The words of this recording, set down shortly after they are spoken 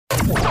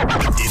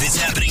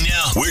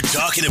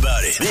talking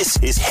about it. This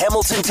is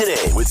Hamilton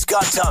Today with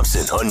Scott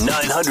Thompson on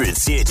 900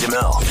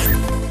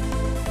 CHML.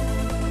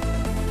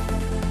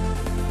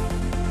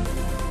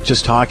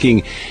 Just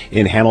talking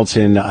in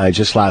Hamilton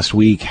just last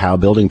week how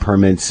building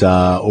permits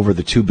over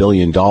the $2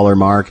 billion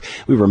mark.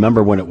 We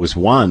remember when it was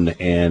one,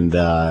 and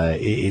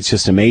it's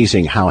just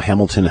amazing how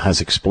Hamilton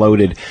has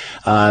exploded,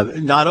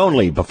 not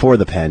only before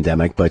the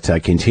pandemic, but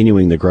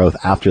continuing the growth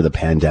after the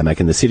pandemic.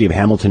 And the city of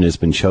Hamilton has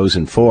been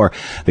chosen for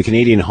the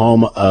Canadian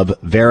home of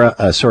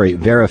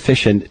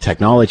Verificient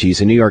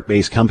Technologies, a New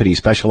York-based company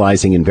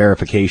specializing in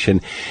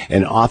verification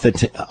and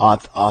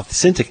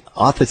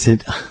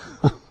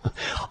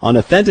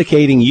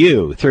authenticating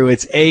you through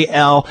its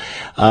AI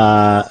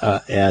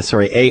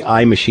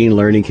machine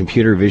learning,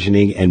 computer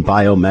visioning, and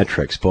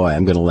biometrics. Boy,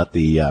 I'm going to let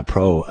the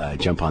pro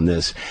jump on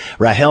this.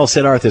 Rahul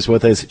Siddharth is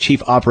with us,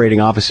 Chief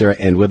Operating Officer,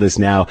 and with us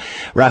now.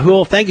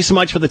 Rahul, thank you so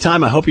much for the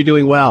time. I hope you're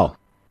doing well.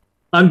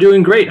 I'm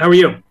doing great. How are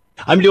you?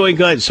 I'm doing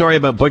good. Sorry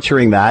about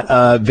butchering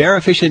that.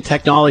 Verificient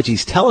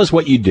Technologies, tell us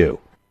what you do.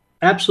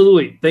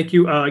 Absolutely. Thank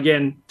you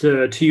again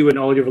to you and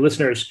all of your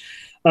listeners.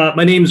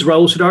 My name is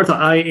Rahul Siddharth.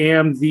 I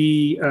am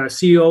the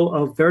CEO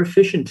of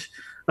Verificient.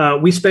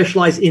 We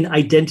specialize in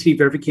identity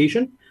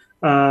verification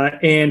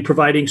and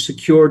providing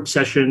secured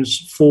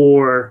sessions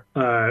for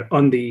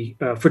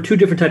two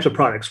different types of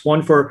products.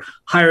 One for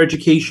higher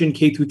education,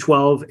 K through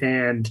 12,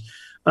 and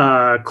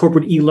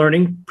corporate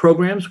e-learning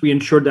programs. We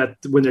ensure that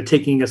when they're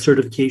taking a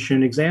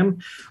certification exam,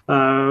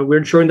 we're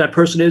ensuring that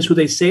person is who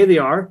they say they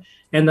are,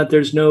 and that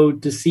there's no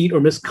deceit or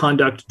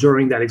misconduct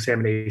during that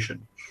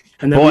examination.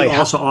 And then we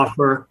also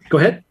offer, go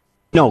ahead.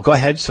 No, go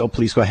ahead. So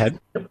please go ahead.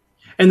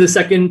 And the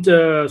second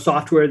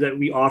software that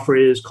we offer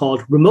is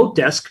called Remote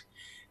Desk.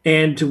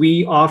 And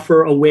we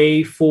offer a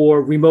way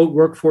for remote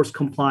workforce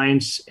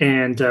compliance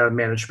and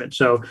management.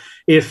 So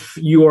if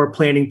you are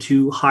planning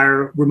to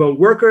hire remote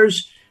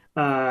workers,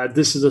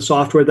 this is a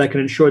software that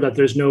can ensure that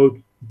there's no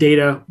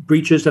data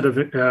breaches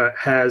that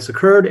has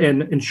occurred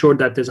and ensure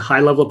that there's a high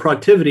level of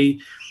productivity.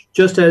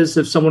 Just as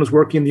if someone is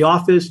working in the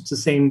office, it's the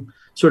same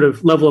sort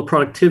of level of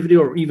productivity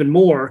or even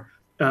more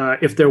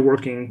if they're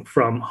working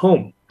from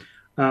home.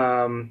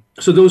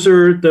 So those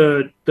are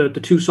the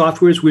two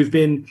softwares. We've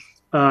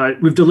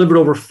delivered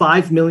over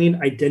 5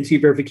 million identity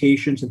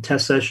verifications and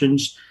test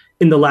sessions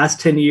in the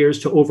last 10 years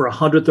to over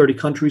 130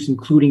 countries,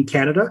 including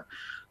Canada.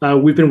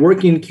 We've been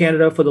working in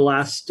Canada for the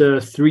last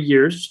 3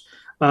 years,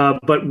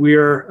 but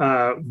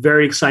we're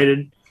very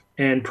excited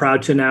and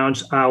proud to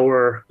announce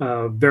our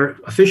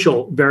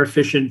official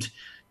Verificient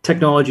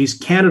Technologies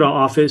Canada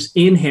office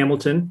in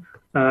Hamilton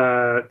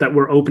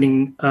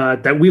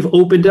that we've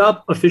opened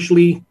up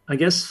officially. I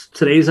guess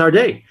today's our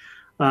day,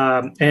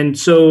 and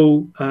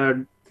so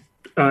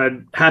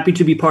happy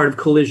to be part of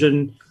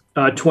Collision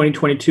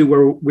 2022,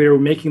 where we're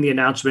making the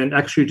announcement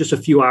actually just a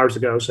few hours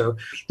ago. So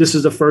this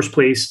is the first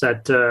place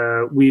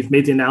that we've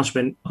made the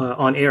announcement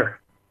on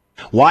air.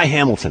 Why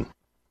Hamilton?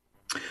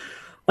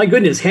 My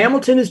goodness,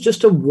 Hamilton is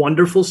just a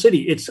wonderful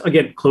city. It's,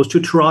 again, close to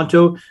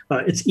Toronto.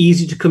 It's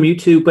easy to commute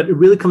to, but it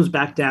really comes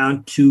back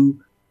down to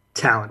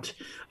talent.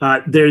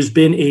 There's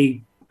been a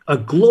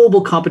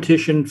global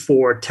competition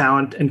for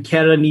talent, and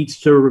Canada needs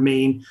to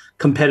remain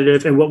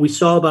competitive. And what we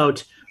saw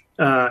about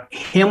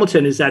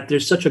Hamilton is that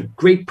there's such a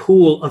great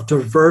pool of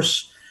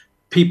diverse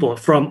people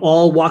from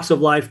all walks of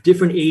life,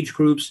 different age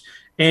groups,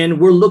 and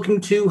we're looking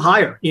to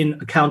hire in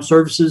account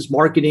services,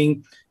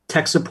 marketing,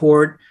 tech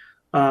support,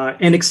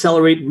 and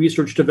accelerate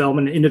research,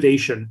 development, and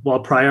innovation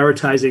while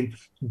prioritizing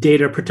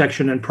data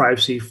protection and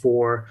privacy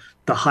for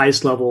the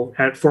highest level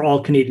for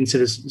all Canadian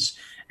citizens.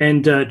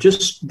 And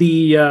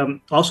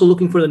also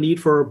looking for the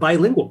need for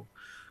bilingual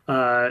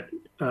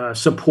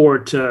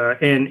support.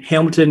 And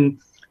Hamilton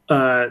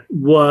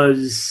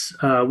was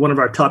one of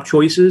our top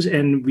choices,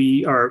 and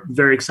we are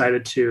very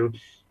excited to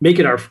make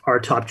it our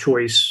top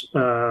choice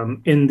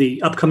in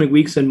the upcoming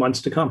weeks and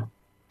months to come.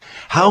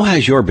 How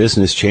has your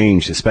business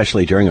changed,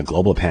 especially during a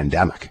global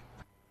pandemic?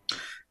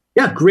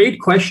 Yeah, great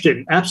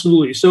question.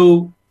 Absolutely.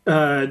 So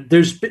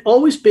there's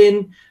always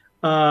been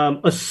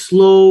a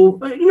slow,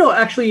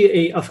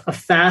 a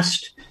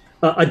fast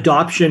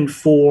adoption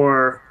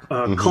for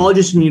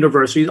colleges and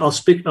universities.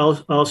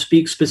 I'll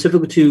speak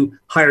specifically to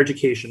higher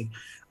education.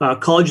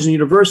 Colleges and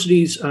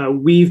universities,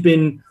 we've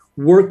been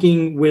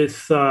working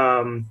with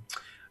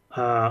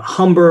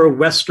Humber,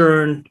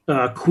 Western,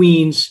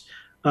 Queens,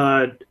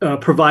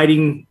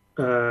 providing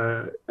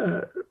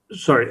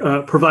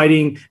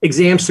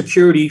exam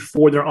security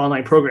for their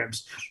online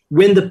programs.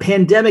 When the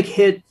pandemic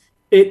hit,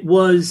 it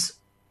was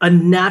a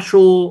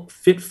natural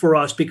fit for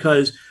us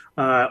because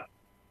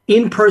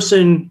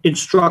in-person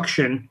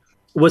instruction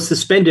was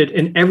suspended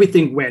and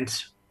everything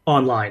went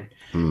online.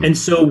 And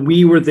so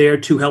we were there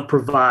to help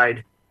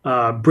provide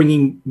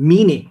bringing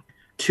meaning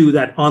to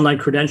that online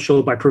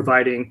credential by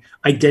providing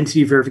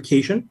identity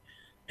verification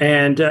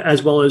and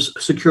as well as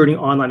securing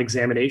online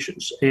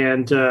examinations.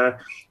 And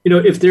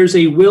if there's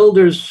a will,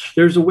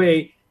 there's a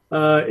way.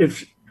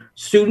 If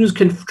students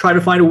can try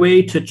to find a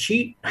way to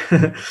cheat,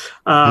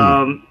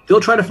 they'll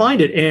try to find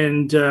it.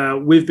 And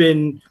we've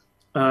been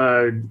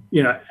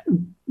you know,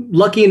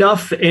 lucky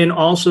enough, and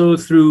also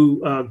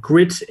through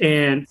grit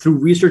and through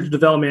research and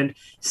development,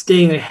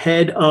 staying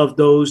ahead of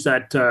those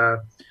that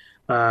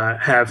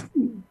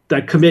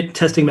commit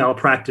testing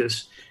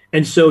malpractice.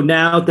 And so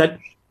now that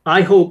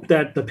I hope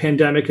that the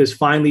pandemic is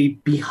finally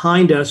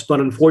behind us, but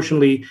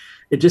unfortunately,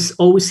 it just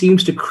always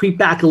seems to creep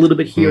back a little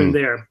bit here and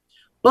there.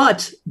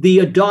 But the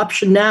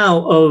adoption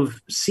now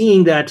of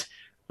seeing that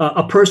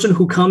a person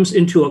who comes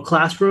into a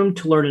classroom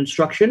to learn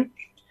instruction,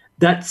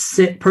 that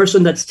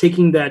person that's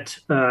taking that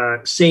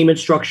same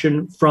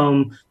instruction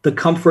from the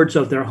comforts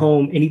of their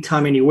home,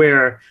 anytime,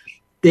 anywhere,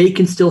 they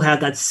can still have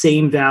that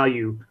same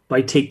value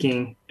by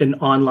taking an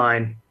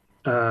online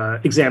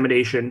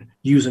examination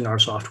using our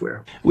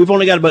software. We've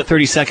only got about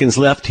 30 seconds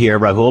left here,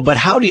 Rahul, but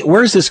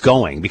where is this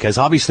going? Because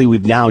obviously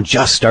we've now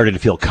just started to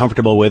feel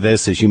comfortable with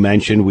this. As you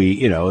mentioned,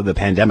 the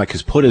pandemic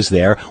has put us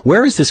there.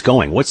 Where is this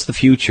going? What's the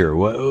future?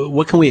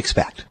 What can we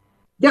expect?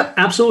 Yeah,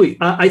 absolutely.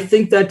 I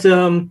think that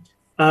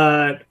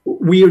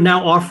we are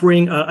now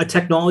offering a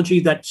technology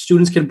that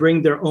students can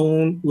bring their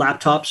own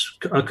laptops,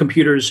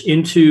 computers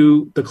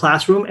into the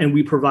classroom, and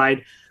we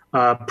provide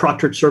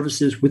proctored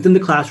services within the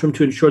classroom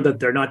to ensure that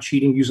they're not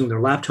cheating using their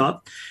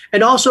laptop.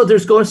 And also,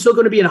 there's still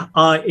going to be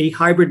a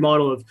hybrid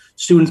model of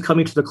students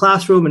coming to the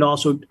classroom and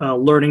also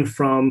learning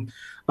from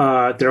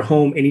their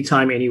home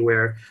anytime,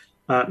 anywhere.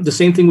 The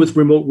same thing with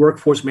remote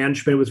workforce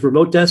management with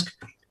Remote Desk.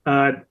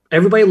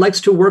 Everybody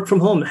likes to work from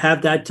home,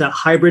 have that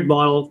hybrid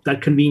model,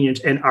 that convenience,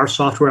 and our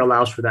software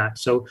allows for that.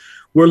 So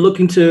we're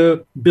looking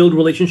to build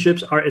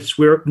relationships.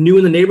 We're new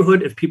in the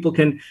neighborhood. If people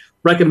can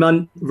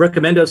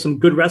recommend us some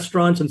good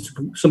restaurants and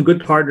some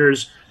good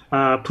partners,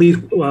 please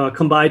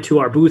come by to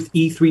our booth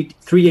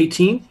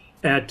E318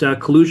 at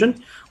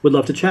Collusion. We'd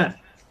love to chat.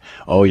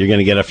 Oh, you're going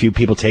to get a few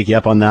people take you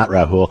up on that,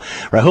 Rahul.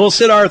 Rahul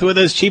Siddharth with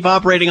us, Chief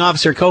Operating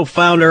Officer,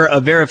 co-founder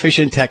of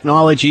Verificient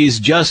Technologies,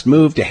 just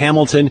moved to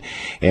Hamilton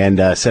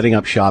and setting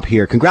up shop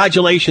here.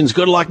 Congratulations.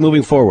 Good luck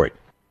moving forward.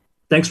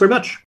 Thanks very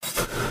much.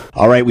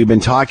 All right, we've been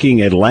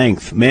talking at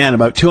length,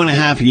 about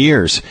 2.5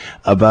 years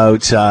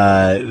about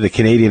the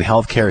Canadian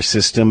healthcare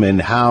system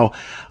and how,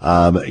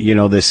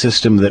 the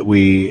system that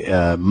we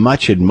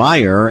much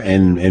admire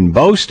and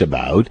boast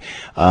about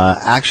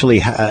actually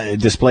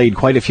displayed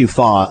quite a few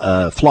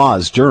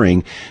flaws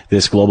during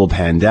this global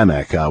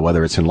pandemic,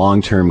 whether it's in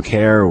long-term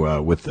care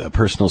with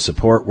personal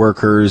support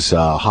workers,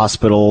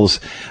 hospitals,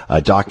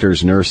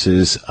 doctors,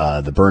 nurses,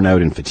 the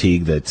burnout and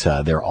fatigue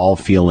that they're all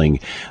feeling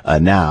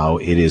now.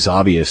 It is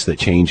obvious that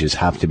changes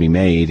have to be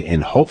made,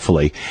 and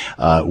hopefully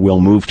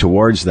we'll move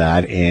towards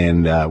that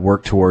and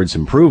work towards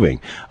improving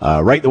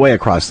right the way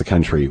across the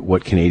country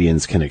what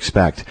Canadians can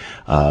expect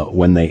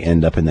when they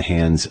end up in the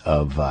hands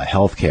of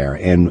healthcare.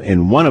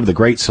 And one of the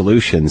great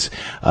solutions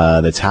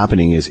that's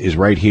happening is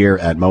right here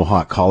at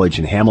Mohawk College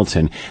in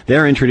Hamilton.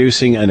 They're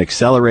introducing an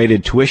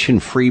accelerated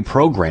tuition-free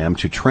program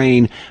to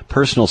train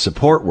personal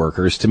support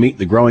workers to meet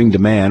the growing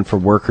demand for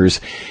workers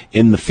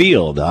in the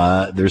field.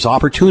 There's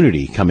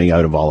opportunity coming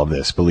out of all of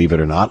this, believe it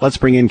or not. Let's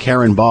bring in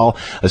Karen Ball,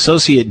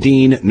 Associate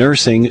Dean,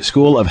 Nursing,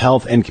 School of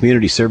Health and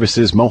Community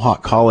Services,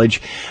 Mohawk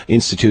College,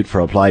 Institute for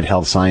Applied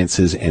Health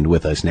Sciences, and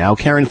with us now.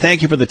 Karen,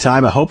 thank you for the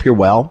time. I hope you're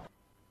well.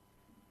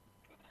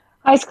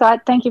 Hi,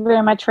 Scott. Thank you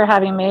very much for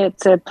having me.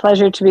 It's a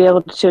pleasure to be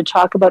able to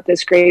talk about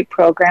this great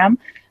program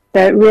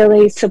that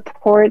really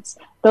supports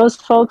those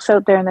folks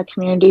out there in the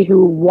community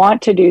who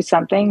want to do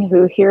something,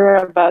 who hear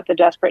about the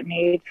desperate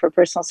need for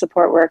personal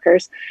support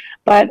workers,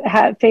 but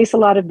face a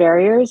lot of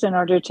barriers in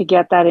order to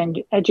get that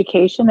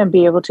education and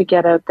be able to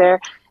get out there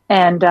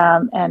and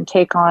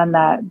take on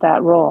that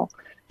role.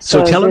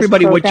 So tell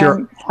everybody what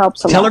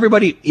tell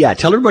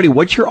everybody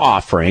what you're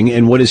offering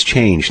and what has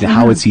changed and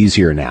how it's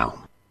easier now.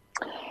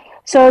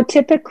 So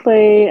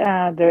typically,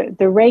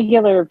 the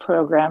regular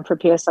program for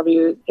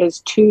PSW is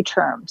 2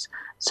 terms.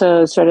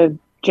 So sort of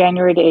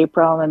January to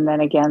April, and then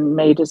again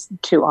May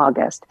to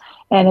August.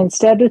 And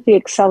instead with the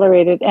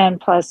accelerated, and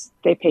plus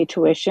they pay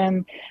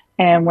tuition,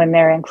 and when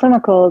they're in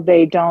clinical,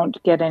 they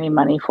don't get any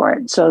money for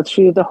it. So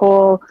through the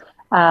whole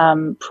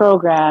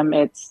program,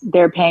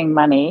 they're paying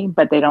money,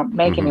 but they don't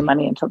make any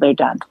money until they're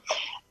done.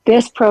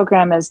 This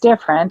program is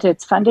different.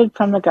 It's funded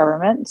from the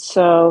government.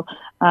 So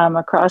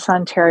across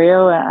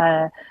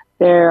Ontario,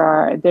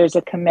 there's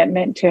a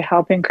commitment to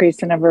help increase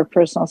the number of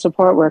personal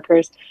support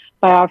workers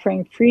by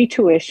offering free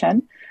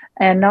tuition.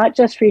 And not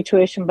just free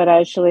tuition, but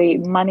actually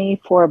money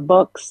for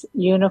books,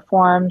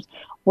 uniforms,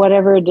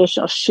 whatever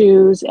additional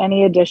shoes,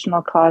 any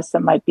additional costs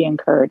that might be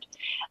incurred.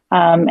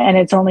 And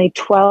it's only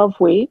 12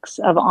 weeks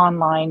of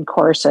online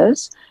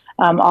courses.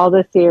 All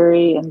the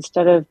theory,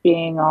 instead of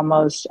being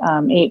almost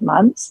 8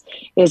 months,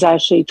 is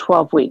actually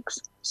 12 weeks.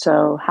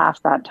 So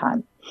half that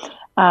time.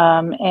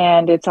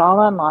 And it's all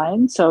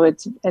online. So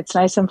it's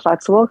nice and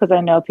flexible, because I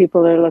know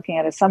people are looking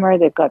at a summer,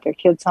 they've got their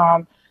kids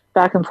home,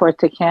 back and forth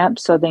to camp,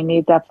 so they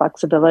need that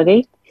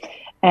flexibility.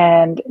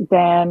 And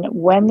then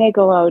when they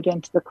go out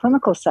into the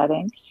clinical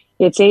setting,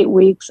 it's 8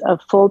 weeks of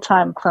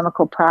full-time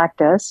clinical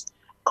practice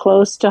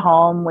close to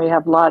home. We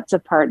have lots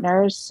of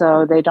partners,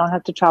 so they don't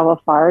have to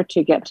travel far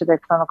to get to their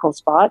clinical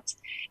spots,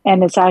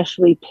 and it's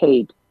actually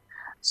paid.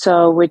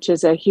 So, which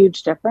is a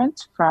huge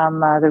difference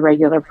from the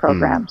regular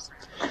programs.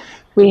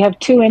 We have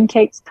 2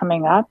 intakes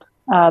coming up.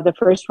 The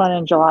first one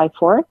in July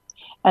 4th,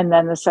 and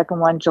then the second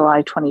one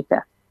July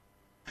 25th.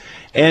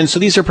 And so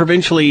these are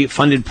provincially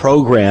funded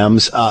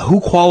programs.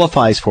 Who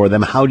qualifies for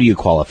them? How do you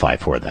qualify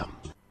for them?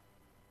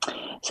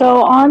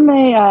 So on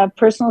the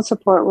personal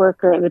support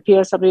worker, the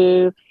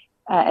PSW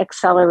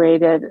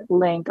accelerated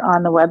link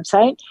on the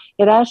website,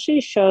 it actually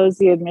shows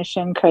the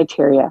admission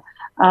criteria.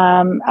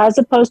 As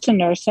opposed to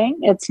nursing,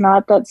 it's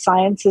not that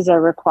sciences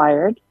are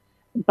required,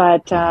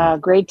 but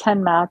grade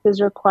 10 math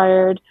is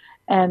required,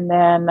 and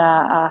then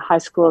high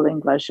school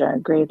English,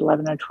 grade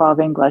 11 or 12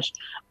 English.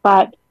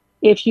 But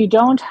if you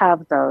don't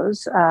have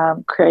those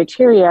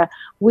criteria,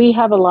 we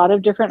have a lot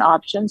of different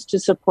options to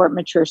support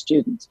mature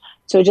students.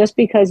 So just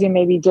because you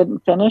maybe didn't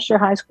finish your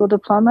high school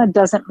diploma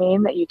doesn't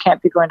mean that you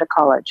can't be going to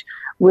college.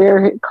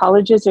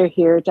 Colleges are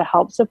here to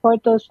help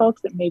support those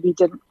folks that maybe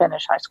didn't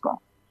finish high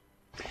school.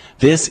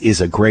 This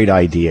is a great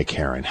idea,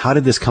 Karen. How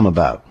did this come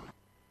about?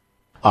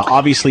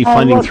 Obviously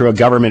funding through a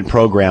government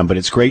program, but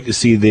it's great to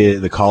see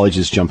the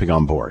colleges jumping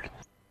on board.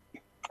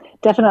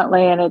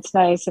 Definitely, and it's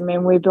nice. I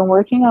mean, we've been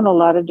working on a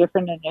lot of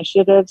different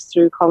initiatives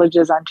through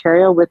Colleges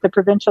Ontario with the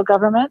provincial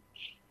government.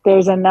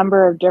 There's a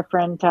number of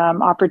different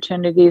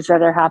opportunities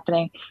that are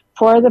happening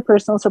for the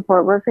personal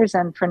support workers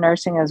and for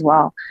nursing as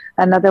well.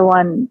 Another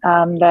one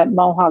that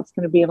Mohawk's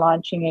going to be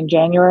launching in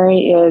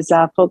January is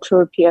folks who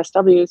are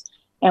PSWs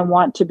and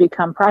want to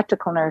become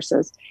practical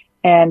nurses.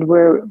 And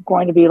we're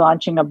going to be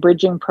launching a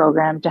bridging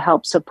program to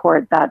help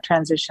support that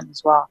transition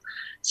as well.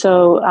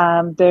 So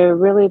they're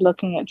really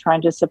looking at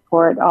trying to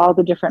support all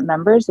the different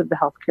members of the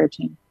healthcare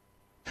team.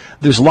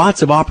 There's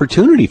lots of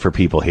opportunity for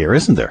people here,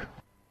 isn't there?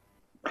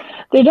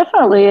 There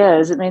definitely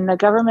is. I mean, the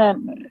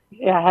government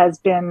has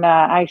been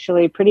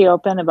actually pretty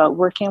open about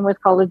working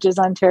with Colleges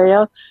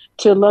Ontario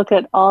to look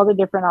at all the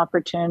different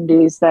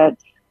opportunities that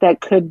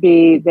could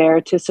be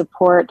there to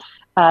support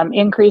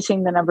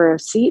increasing the number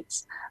of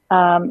seats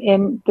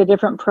in the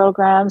different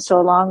programs. So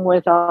along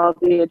with all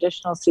the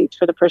additional seats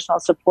for the personal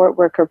support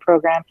worker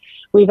program,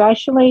 we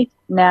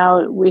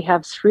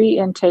have 3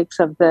 intakes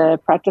of the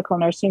practical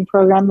nursing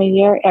program a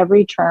year.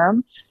 Every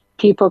term,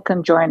 people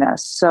can join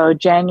us. So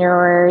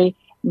January,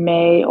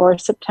 May, or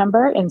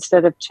September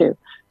instead of 2.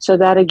 So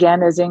that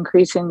again is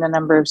increasing the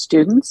number of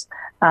students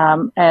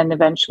and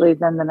eventually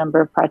then the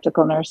number of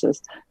practical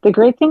nurses. The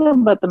great thing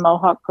about the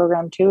Mohawk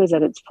program too is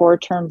that it's 4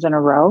 terms in a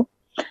row.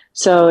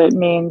 So it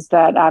means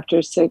that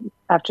after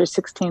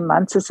 16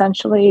 months,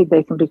 essentially,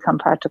 they can become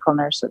practical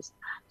nurses.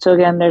 So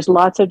again, there's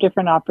lots of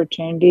different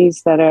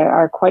opportunities that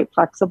are quite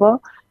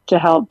flexible to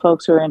help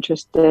folks who are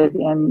interested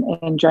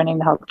in joining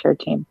the healthcare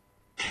team.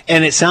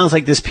 And it sounds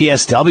like this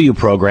PSW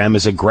program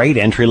is a great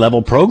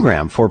entry-level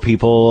program for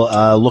people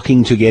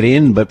looking to get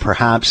in, but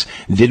perhaps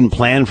didn't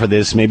plan for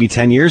this maybe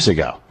 10 years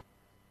ago.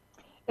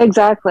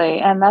 Exactly.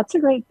 And that's a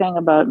great thing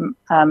about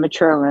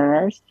mature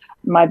learners.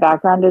 My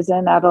background is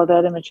in adult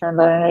ed and mature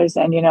learners.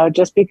 And,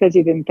 just because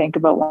you didn't think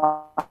about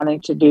wanting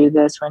to do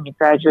this when you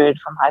graduated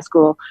from high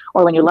school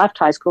or when you left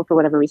high school for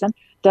whatever reason,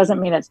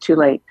 doesn't mean it's too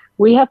late.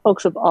 We have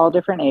folks of all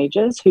different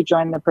ages who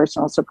join the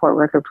personal support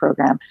worker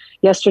program.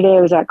 Yesterday,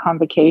 I was at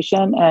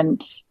Convocation,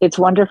 and it's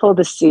wonderful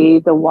to see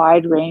the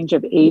wide range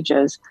of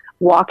ages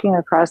walking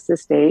across the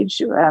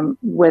stage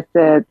with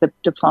the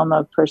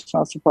diploma of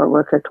personal support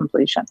worker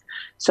completion.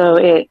 So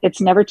it's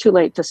never too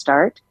late to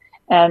start.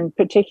 And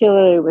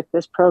particularly with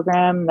this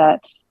program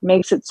that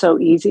makes it so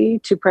easy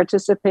to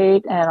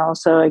participate. And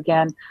also,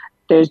 again,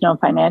 there's no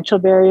financial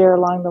barrier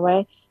along the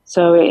way.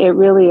 So it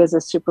really is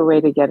a super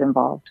way to get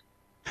involved.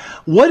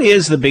 What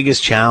is the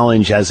biggest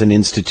challenge as an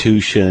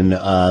institution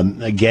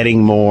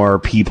getting more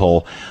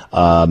people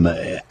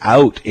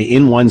out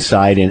in one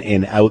side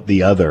and out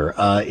the other?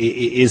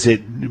 Is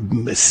it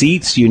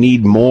seats? You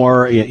need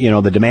more,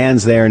 the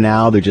demand's there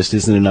now. There just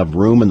isn't enough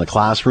room in the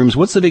classrooms.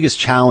 What's the biggest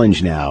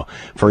challenge now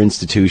for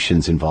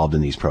institutions involved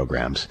in these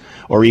programs,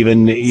 or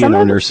even,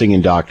 nursing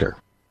and doctor?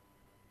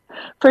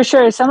 For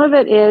sure. Some of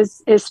it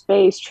is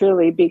space,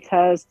 truly,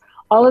 because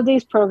all of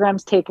these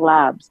programs take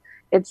labs.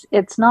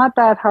 It's not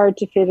that hard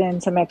to fit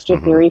in some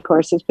extra theory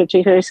courses,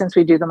 particularly since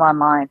we do them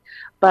online.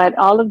 But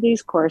all of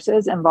these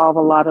courses involve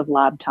a lot of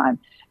lab time.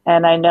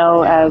 And I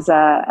know as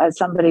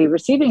somebody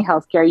receiving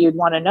healthcare, you'd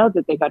want to know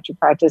that they got to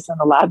practice in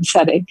a lab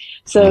setting.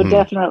 So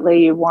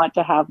definitely you want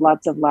to have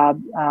lots of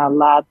lab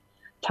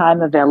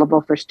time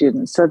available for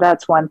students. So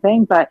that's one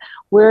thing. But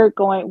we're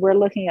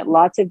looking at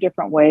lots of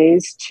different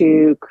ways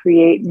to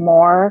create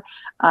more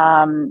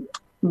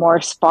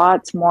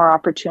spots, more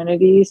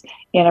opportunities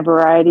in a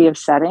variety of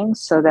settings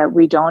so that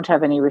we don't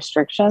have any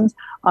restrictions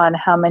on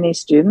how many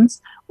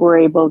students we're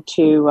able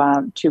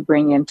to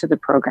bring into the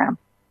program.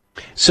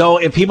 So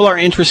if people are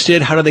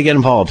interested, how do they get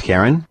involved,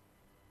 Karen?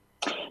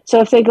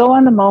 So if they go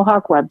on the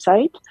Mohawk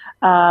website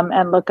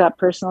and look up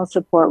Personal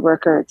Support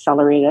Worker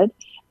Accelerated,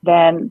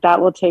 then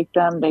that will take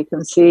them, they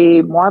can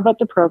see more about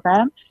the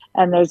program.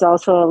 And there's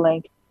also a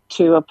link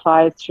to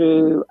apply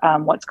through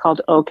what's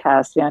called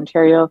OCAS, the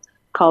Ontario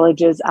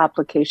Colleges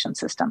Application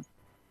System.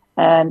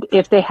 And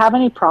if they have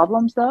any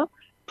problems, though,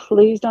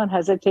 please don't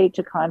hesitate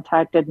to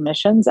contact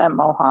admissions at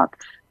Mohawk.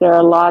 There are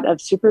a lot of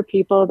super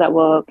people that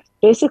will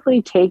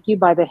basically take you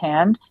by the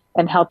hand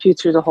and help you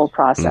through the whole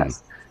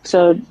process.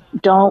 So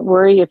don't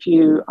worry if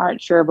you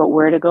aren't sure about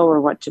where to go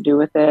or what to do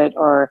with it,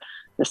 or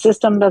the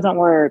system doesn't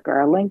work or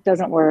a link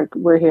doesn't work.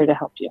 We're here to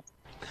help you.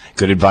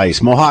 Good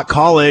advice. Mohawk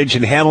College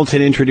in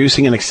Hamilton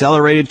introducing an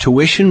accelerated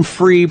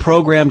tuition-free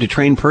program to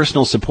train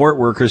personal support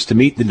workers to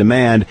meet the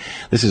demand.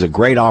 This is a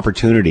great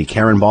opportunity.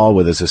 Karen Ball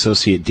is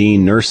Associate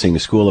Dean, Nursing,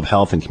 School of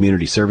Health and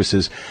Community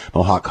Services,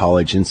 Mohawk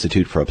College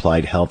Institute for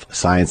Applied Health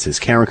Sciences.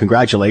 Karen,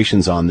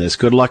 congratulations on this.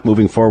 Good luck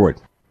moving forward.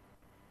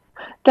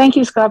 Thank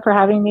you, Scott, for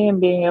having me and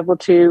being able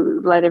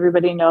to let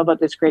everybody know about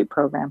this great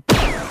program.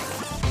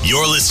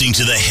 You're listening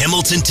to the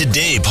Hamilton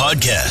Today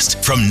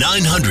podcast from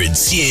 900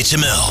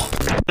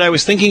 CHML. I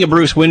was thinking of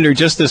Bruce Winder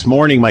just this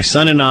morning. My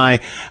son and I,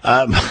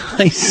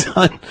 my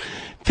son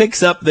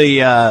picks up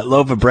the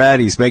loaf of bread.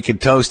 He's making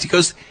toast. He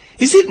goes,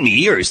 "Is it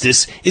me, or is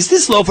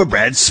this loaf of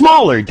bread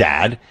smaller,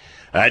 Dad?"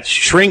 "That's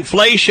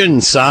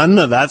shrinkflation, son.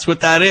 That's what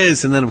that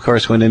is." And then, of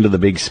course, went into the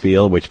big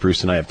spiel, which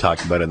Bruce and I have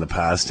talked about in the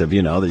past, of,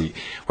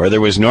 where there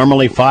was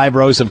normally 5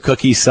 rows of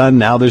cookies, son,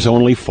 now there's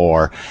only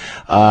 4.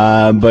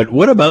 But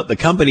what about the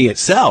company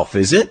itself?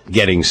 Is it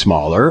getting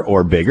smaller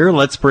or bigger?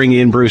 Let's bring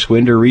in Bruce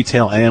Winder,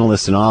 retail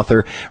analyst and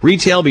author.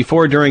 Retail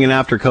before, during, and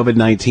after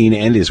COVID-19,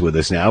 and is with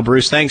us now.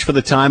 Bruce, thanks for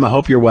the time. I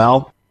hope you're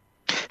well.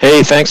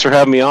 Hey, thanks for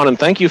having me on, and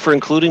thank you for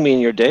including me in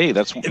your day.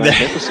 That's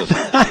magnificent.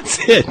 That's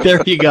it.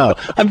 There you go.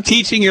 I'm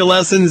teaching your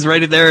lessons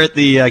right there at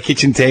the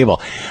kitchen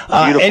table.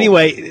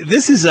 Anyway,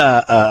 this is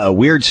a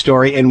weird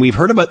story, and we've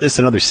heard about this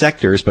in other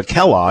sectors, but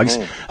Kellogg's,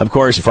 of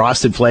course,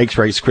 Frosted Flakes,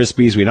 Rice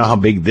Krispies, we know how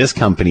big this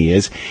company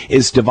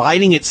is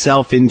dividing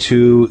itself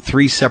into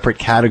 3 separate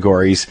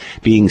categories,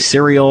 being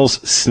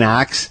cereals,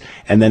 snacks,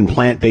 and then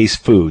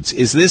plant-based foods.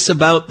 Is this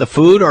about the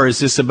food, or is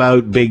this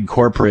about big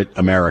corporate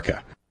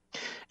America?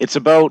 It's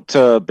about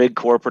big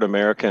corporate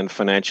America and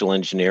financial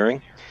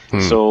engineering.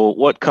 So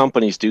what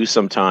companies do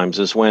sometimes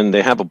is when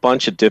they have a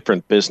bunch of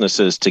different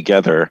businesses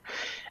together,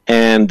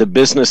 and the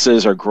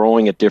businesses are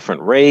growing at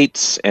different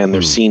rates, and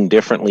they're seen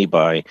differently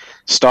by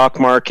stock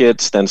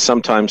markets, then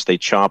sometimes they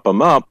chop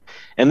them up.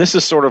 And this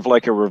is sort of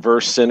like a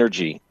reverse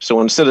synergy.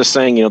 So instead of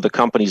saying, the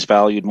company's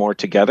valued more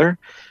together,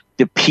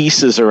 the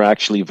pieces are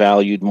actually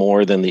valued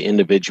more than the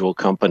individual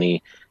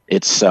company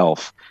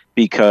itself.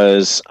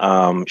 Because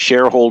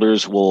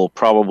shareholders will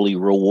probably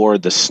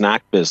reward the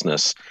snack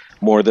business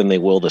more than they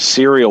will the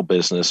cereal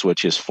business,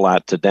 which is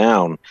flat to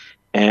down,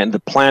 and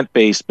the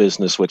plant-based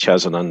business, which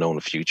has an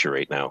unknown future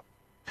right now.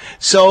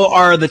 So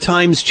are the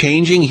times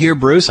changing here,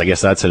 Bruce? I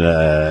guess that's an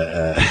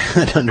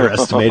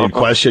underestimated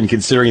question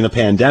considering the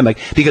pandemic,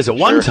 because at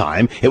one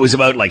time it was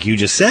about, like you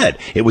just said,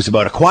 it was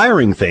about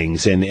acquiring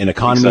things and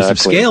economies of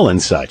scale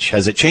and such.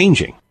 Is it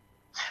changing?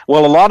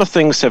 Well, a lot of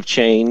things have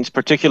changed,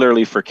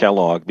 particularly for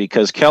Kellogg,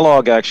 because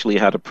Kellogg actually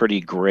had a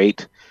pretty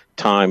great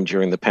time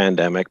during the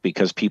pandemic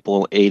because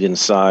people ate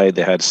inside.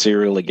 They had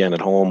cereal again at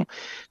home.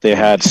 They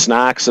had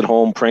snacks at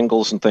home,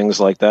 Pringles and things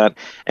like that.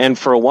 And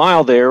for a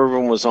while there,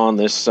 everyone was on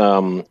this,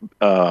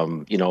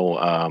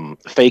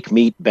 fake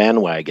meat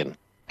bandwagon.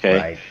 Okay.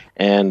 Right.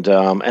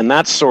 And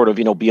that's sort of,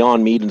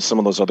 Beyond Meat and some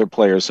of those other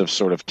players have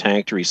sort of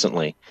tanked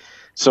recently.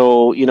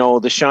 So,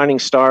 the shining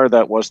star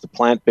that was the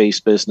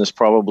plant-based business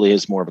probably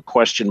is more of a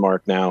question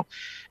mark now.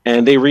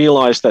 And they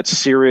realize that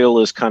cereal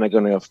is kind of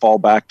going to fall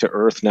back to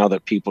earth now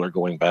that people are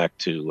going back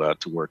to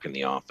work in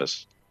the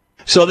office.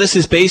 So this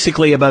is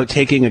basically about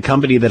taking a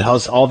company that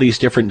has all these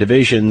different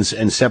divisions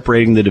and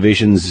separating the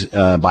divisions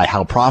by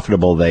how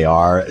profitable they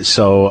are,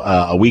 so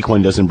a weak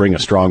one doesn't bring a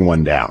strong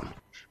one down.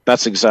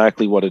 That's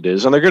exactly what it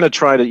is. And they're going to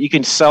try to, you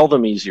can sell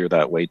them easier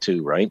that way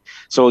too, right?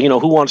 So,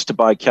 who wants to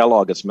buy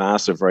Kellogg? It's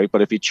massive, right?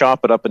 But if you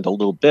chop it up into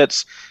little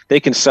bits,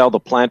 they can sell the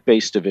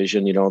plant-based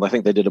division. I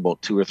think they did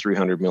about $200 or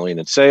 $300 million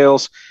in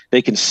sales.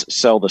 They can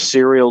sell the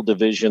cereal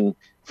division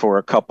for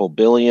a couple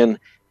billion.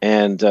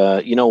 And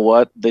you know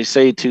what? They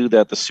say too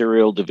that the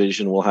cereal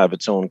division will have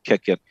its own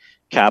kick at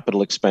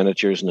capital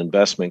expenditures and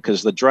investment,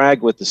 because the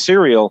drag with the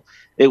cereal,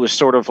 it was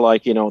sort of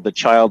like, the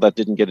child that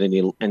didn't get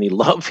any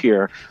love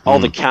here. All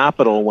the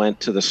capital went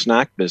to the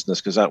snack business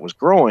because that was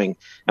growing,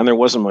 and there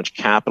wasn't much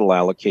capital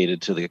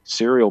allocated to the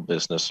cereal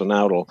business. So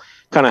now it'll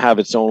kind of have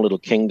its own little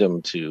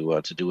kingdom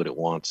to do what it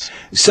wants.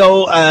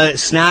 So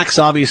snacks,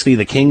 obviously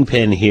the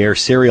kingpin here,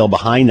 cereal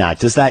behind that.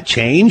 Does that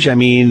change? I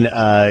mean,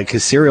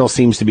 because cereal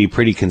seems to be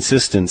pretty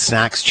consistent.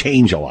 Snacks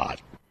change a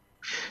lot.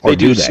 They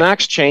do.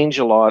 Snacks change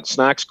a lot.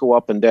 Snacks go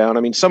up and down.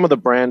 I mean, some of the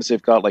brands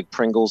they've got, like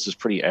Pringles, is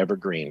pretty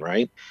evergreen,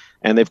 right?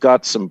 And they've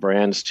got some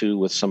brands too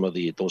with some of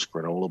those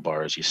granola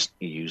bars you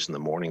use in the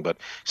morning. But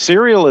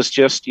cereal is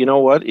just, we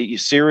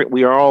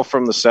are all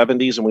from the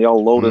 70s and we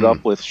all loaded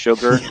up with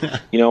sugar,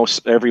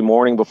 every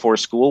morning before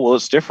school. Well,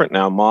 it's different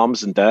now.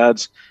 Moms and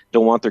dads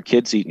don't want their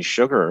kids eating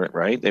sugar,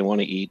 right? They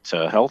want to eat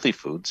healthy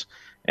foods.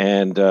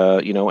 And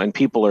and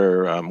people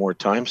are more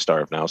time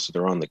starved now, so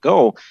they're on the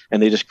go,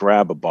 and they just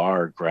grab a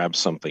bar, grab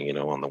something,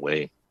 on the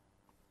way.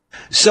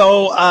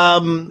 So,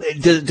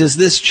 does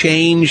this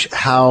change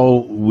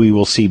how we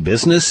will see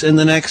business in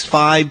the next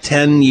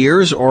 5-10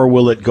 years, or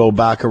will it go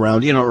back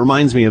around? It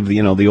reminds me of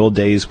the old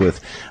days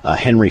with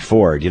Henry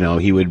Ford.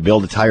 He would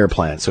build a tire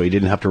plant, so he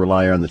didn't have to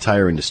rely on the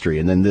tire industry,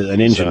 and then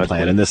an engine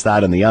plant, and this,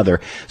 that, and the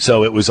other.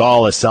 So it was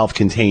all a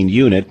self-contained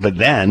unit. But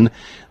then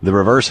the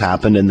reverse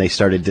happened, and they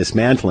started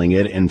dismantling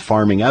it and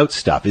farming out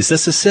stuff. Is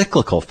this a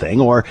cyclical thing,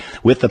 or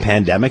with the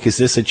pandemic, is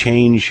this a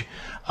change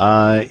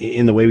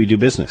in the way we do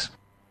business?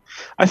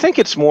 I think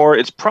it's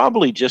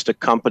probably just a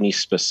company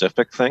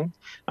specific thing.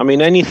 I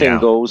mean, anything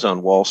goes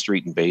on Wall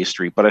Street and Bay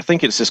Street, but I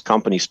think it's just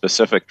company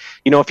specific.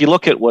 If you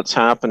look at what's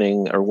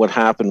happening or what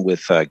happened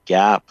with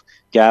Gap,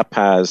 Gap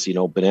has,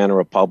 Banana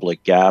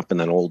Republic, Gap, and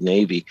then Old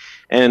Navy.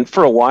 And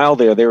for a while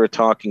there, they were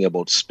talking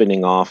about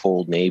spinning off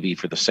Old Navy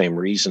for the same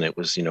reason. It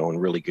was, in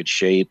really good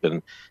shape,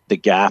 and the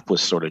Gap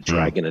was sort of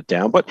dragging it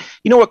down. But,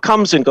 what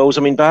comes and goes.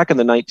 I mean, back in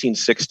the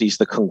 1960s,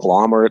 the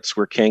conglomerates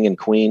were king and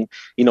queen.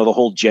 The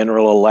whole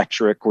General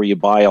Electric, where you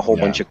buy a whole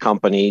bunch of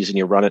companies and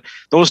you run it.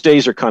 Those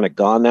days are kind of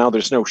gone now.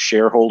 There's no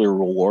shareholder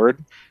reward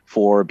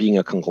for being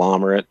a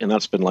conglomerate, and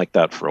that's been like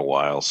that for a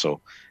while. So,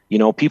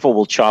 people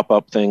will chop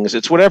up things.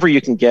 It's whatever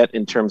you can get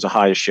in terms of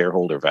highest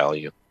shareholder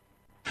value.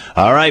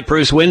 All right.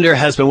 Bruce Winder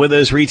has been with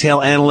us,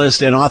 retail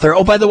analyst and author.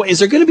 Oh, by the way, is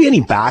there going to be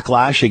any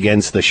backlash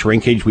against the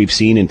shrinkage we've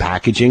seen in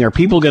packaging? Is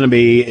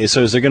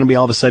there going to be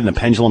all of a sudden a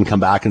pendulum come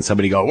back and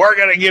somebody go, we're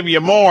going to give you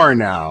more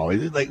now?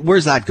 Like,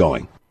 where's that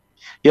going?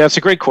 Yeah, it's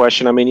a great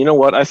question. I mean, you know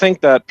what? I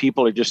think that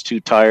people are just too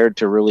tired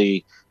to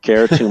really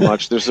care too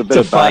much. There's a bit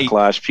of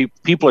backlash.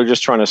 People are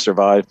just trying to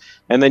survive.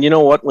 And then, you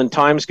know what? When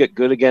times get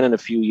good again in a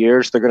few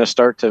years, they're going to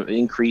start to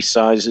increase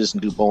sizes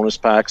and do bonus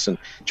packs and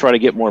try to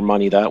get more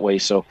money that way.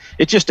 So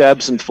it just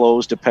ebbs and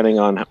flows depending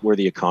on where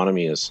the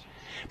economy is.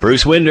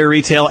 Bruce Winder,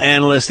 retail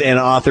analyst and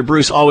author.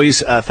 Bruce,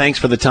 always thanks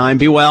for the time.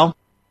 Be well.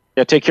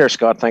 Yeah, take care,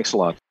 Scott. Thanks a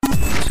lot.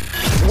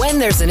 When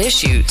there's an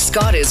issue,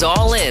 Scott is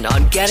all in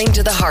on getting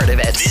to the heart of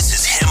it. This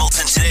is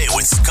Hamilton Today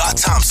with Scott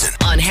Thompson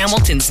on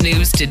Hamilton's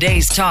News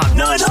Today's Talk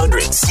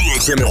 900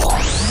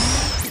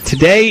 CHML.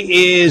 Today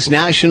is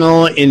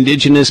National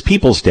Indigenous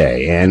Peoples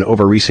Day, and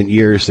over recent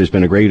years, there's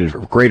been a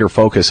greater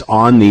focus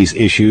on these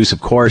issues.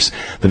 Of course,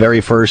 the very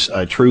first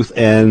Truth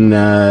and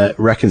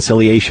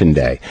Reconciliation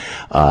Day,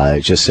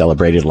 just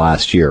celebrated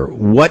last year.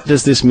 What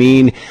does this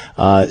mean,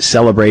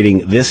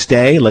 celebrating this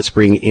day? Let's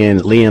bring in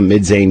Liam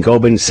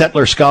Midzain-Gobin,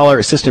 settler scholar,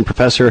 assistant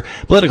professor,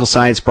 political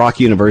science, Brock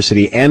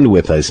University, and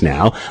with us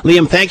now.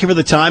 Liam, thank you for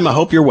the time. I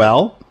hope you're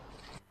well.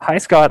 Hi,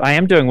 Scott. I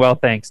am doing well,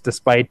 thanks,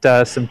 despite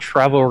some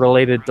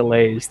travel-related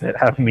delays that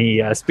have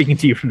me speaking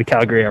to you from the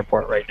Calgary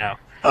airport right now.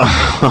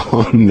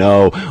 Oh,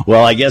 no.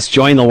 Well, I guess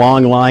join the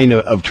long line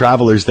of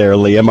travelers there,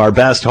 Liam. Our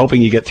best,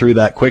 hoping you get through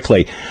that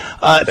quickly.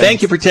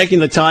 Thank you for taking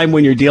the time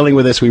when you're dealing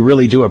with us. We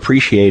really do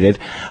appreciate it.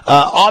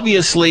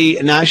 Obviously,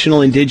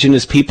 National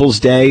Indigenous Peoples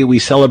Day, we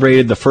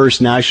celebrated the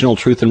first National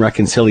Truth and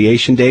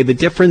Reconciliation Day. The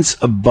difference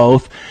of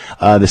both,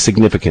 the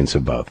significance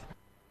of both.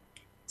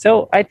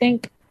 So I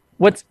think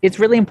it's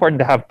really important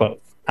to have both.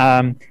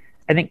 I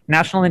think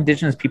National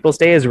Indigenous Peoples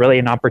Day is really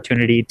an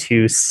opportunity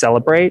to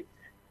celebrate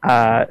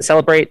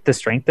the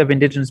strength of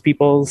Indigenous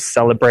peoples,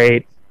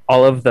 celebrate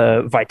all of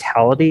the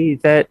vitality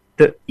that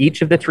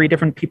each of the three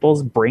different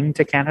peoples bring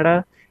to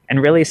Canada,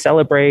 and really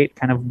celebrate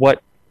kind of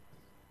what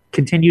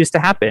continues to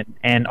happen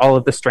and all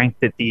of the strength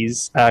that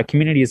these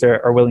communities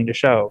are willing to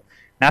show.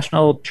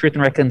 National Truth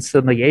and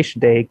Reconciliation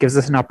Day gives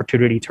us an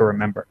opportunity to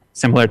remember,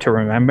 similar to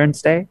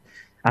Remembrance Day,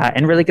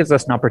 and really gives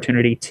us an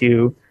opportunity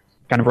to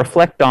kind of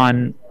reflect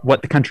on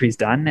what the country's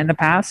done in the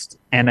past.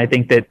 And I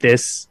think that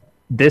this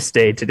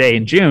day, today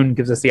in June,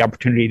 gives us the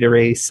opportunity to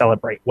really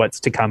celebrate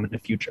what's to come in the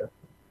future.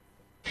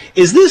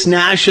 Is this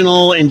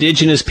National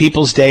Indigenous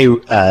Peoples Day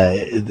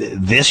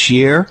this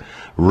year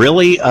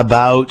really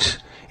about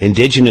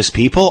Indigenous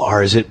people,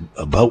 or is it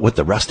about what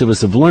the rest of us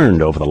have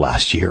learned over the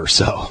last year or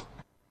so?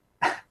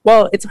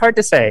 Well, it's hard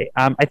to say.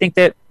 I think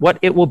that what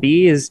it will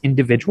be is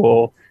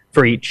individual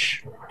for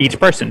each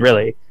person,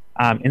 really.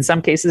 In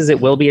some cases,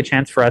 it will be a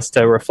chance for us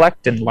to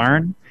reflect and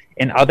learn.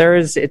 In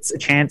others, it's a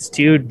chance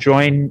to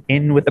join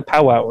in with a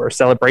powwow or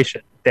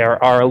celebration.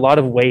 There are a lot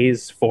of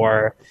ways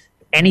for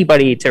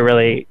anybody to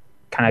really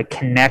kind of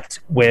connect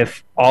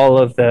with all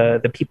of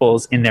the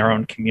peoples in their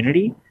own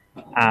community.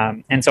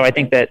 And so I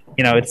think that,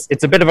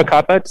 it's a bit of a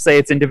cop-out to say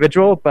it's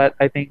individual, but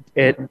I think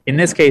in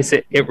this case,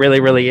 it really,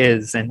 really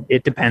is. And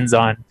it depends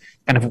on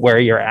kind of where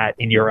you're at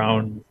in your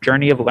own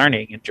journey of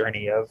learning and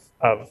journey of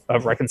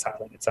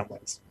reconciling in some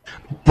ways.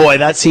 Boy,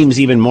 that seems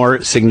even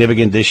more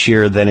significant this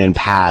year than in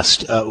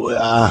past.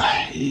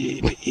 Do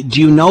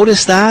you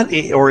notice that,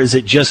 or is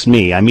it just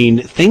me? I mean,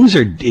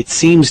 it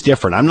seems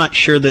different. I'm not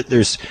sure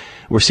that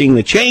we're seeing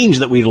the change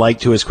that we'd like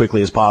to as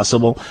quickly as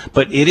possible,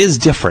 but it is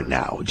different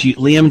now.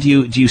 Liam,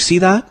 do you see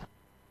that?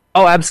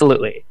 Oh,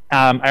 absolutely.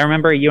 I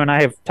remember you and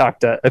I have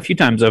talked a few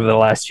times over the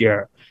last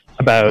year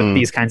about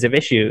these kinds of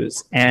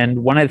issues.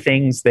 And one of the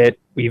things that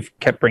we've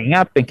kept bringing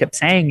up and kept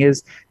saying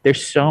is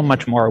there's so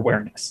much more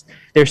awareness.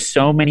 There's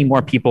so many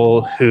more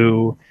people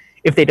who,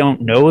 if they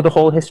don't know the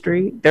whole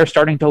history, they're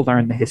starting to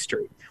learn the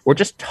history. We're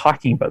just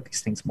talking about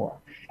these things more.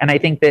 And I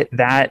think that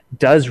that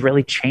does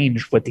really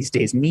change what these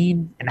days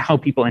mean and how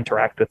people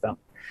interact with them.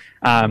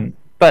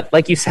 But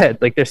like you said,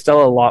 like there's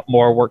still a lot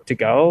more work to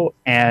go.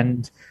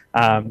 And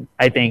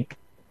I think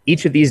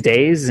each of these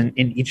days and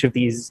in each of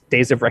these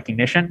days of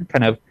recognition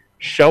kind of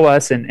show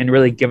us and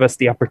really give us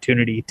the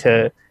opportunity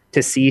to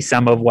see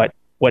some of what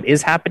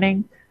is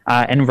happening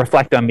and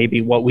reflect on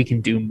maybe what we can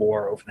do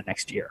more over the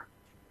next year.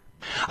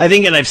 I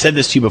think, and I've said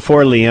this to you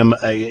before, Liam,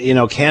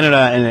 Canada,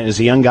 and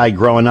as a young guy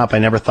growing up, I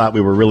never thought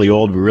we were really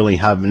old. We really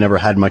have never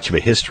had much of a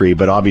history,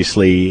 but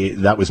obviously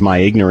that was my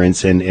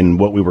ignorance in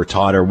what we were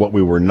taught or what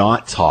we were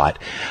not taught.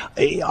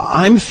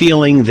 I'm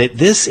feeling that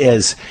this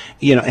is,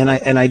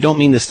 and I don't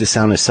mean this to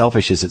sound as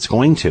selfish as it's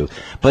going to,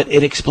 but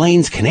it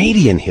explains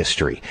Canadian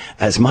history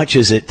as much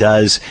as it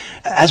does,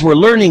 as we're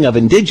learning of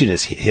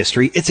Indigenous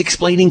history, it's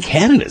explaining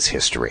Canada's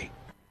history.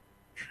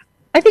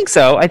 I think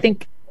so. I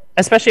think,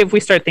 especially if we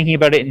start thinking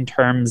about it in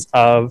terms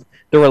of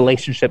the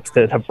relationships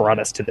that have brought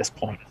us to this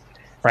point,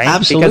 right?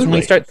 Absolutely. Because when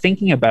we start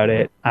thinking about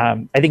it,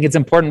 I think it's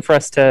important for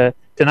us to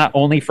not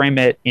only frame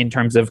it in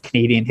terms of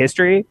Canadian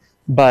history,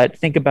 but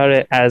think about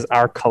it as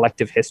our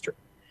collective history,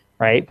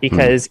 right?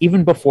 Because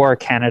even before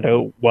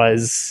Canada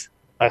was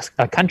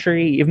a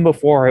country, even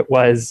before it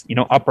was,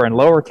 Upper and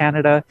Lower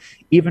Canada,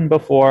 even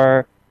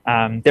before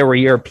there were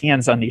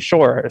Europeans on these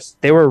shores,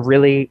 they were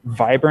really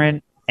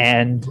vibrant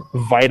and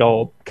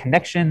vital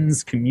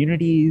connections,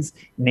 communities,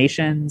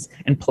 nations,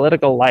 and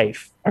political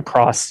life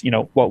across,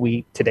 what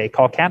we today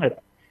call Canada.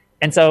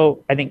 And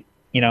so I think,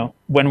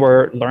 when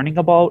we're learning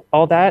about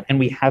all that and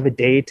we have a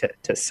day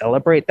to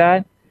celebrate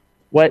that,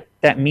 what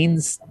that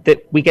means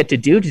that we get to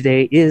do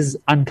today is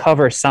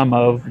uncover some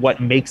of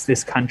what makes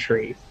this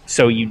country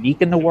so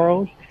unique in the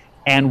world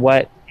and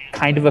what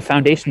kind of a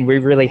foundation we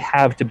really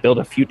have to build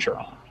a future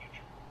on.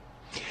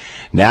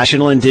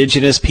 National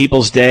Indigenous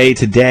Peoples Day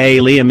today.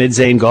 Liam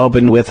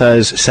Midzain-Gobin with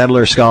us,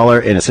 settler scholar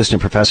and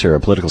assistant professor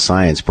of political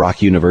science,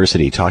 Brock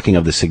University, talking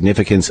of the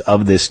significance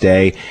of this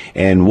day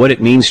and what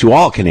it means to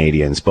all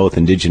Canadians, both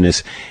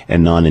Indigenous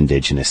and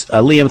non-Indigenous.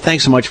 Liam,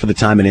 thanks so much for the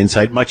time and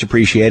insight. Much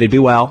appreciated. Be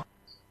well.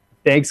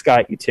 Thanks,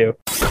 Scott. You too.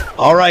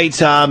 All right.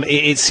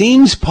 It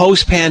seems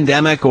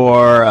post-pandemic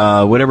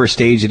or whatever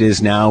stage it is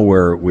now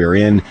we're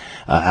in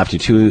after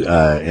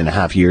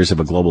 2.5 years of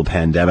a global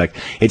pandemic,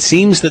 it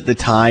seems that the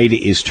tide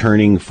is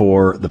turning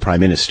for the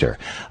Prime Minister.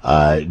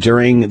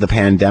 During the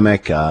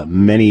pandemic,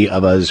 many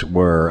of us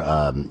were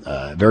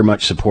very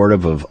much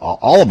supportive of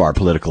all of our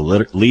political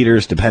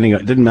leaders, it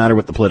didn't matter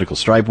what the political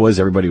stripe was,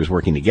 everybody was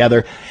working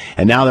together.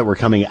 And now that we're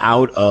coming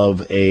out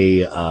of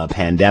a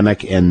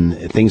pandemic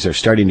and things are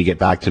starting to get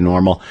back to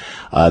normal,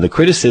 the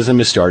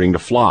criticism is starting to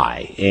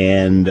fly.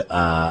 And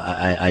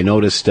I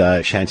noticed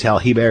Chantal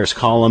Hebert's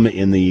column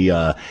in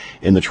the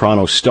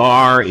Toronto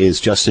Star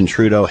is Justin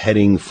Trudeau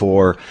heading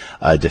for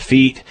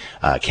defeat.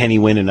 Can he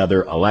win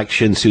another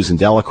election? Susan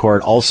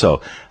Delacourt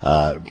also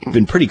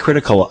been pretty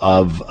critical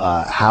of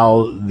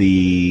how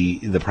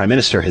the Prime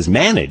Minister has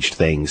managed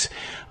things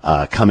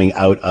coming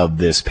out of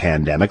this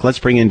pandemic. Let's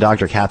bring in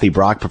Dr. Kathy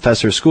Brock,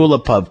 Professor, School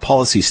of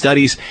Policy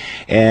Studies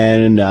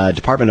and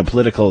Department of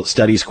Political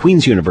Studies,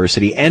 Queen's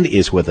University, and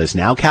is with us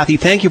now. Kathy,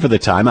 thank you for the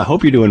time. I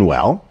hope you're doing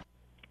well.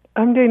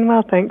 I'm doing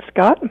well, thanks,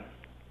 Scott.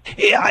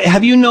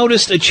 Have you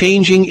noticed a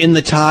changing in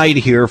the tide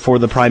here for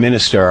the Prime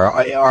Minister?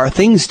 Are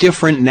things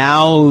different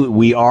now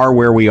we are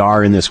where we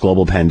are in this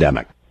global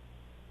pandemic?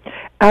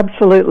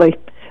 Absolutely.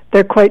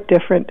 They're quite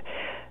different.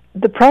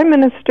 The Prime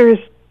Minister's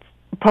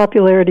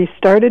popularity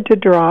started to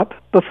drop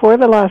before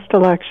the last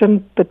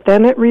election, but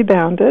then it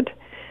rebounded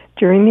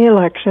during the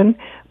election.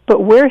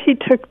 But where he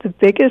took the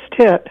biggest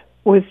hit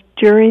was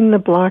during the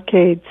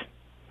blockades,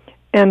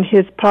 and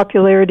his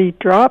popularity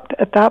dropped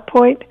at that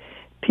point.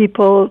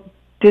 People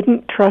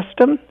didn't trust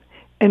him,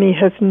 and he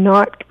has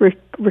not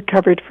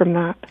recovered from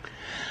that.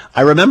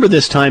 I remember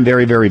this time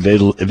very, very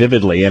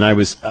vividly, and I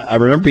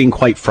remember being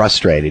quite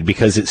frustrated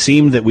because it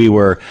seemed that we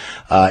were,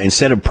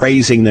 instead of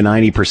praising the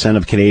 90%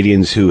 of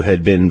Canadians who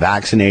had been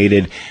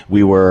vaccinated,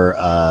 we were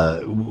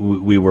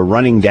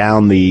running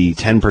down the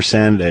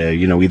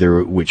 10%,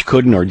 either which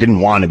couldn't or didn't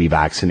want to be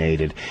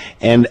vaccinated,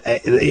 and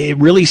it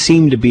really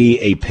seemed to be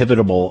a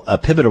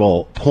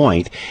pivotal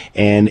point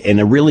and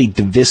a really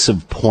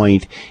divisive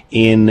point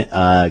in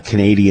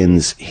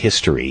Canadians'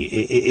 history.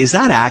 Is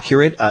that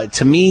accurate?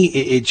 To me,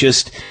 it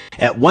just.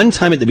 At one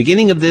time, at the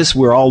beginning of this,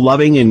 we're all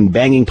loving and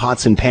banging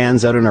pots and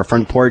pans out on our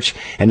front porch,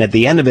 and at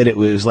the end of it, it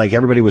was like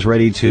everybody was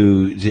ready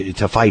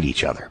to fight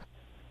each other.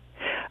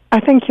 I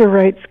think you're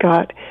right,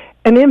 Scott.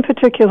 And in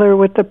particular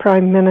with the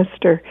Prime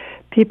Minister,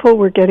 people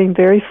were getting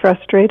very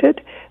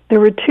frustrated. There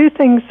were two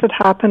things that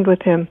happened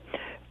with him.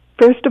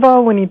 First of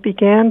all, when he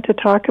began to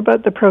talk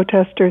about the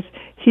protesters,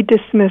 he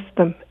dismissed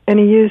them, and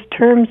he used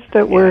terms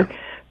that were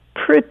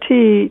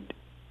pretty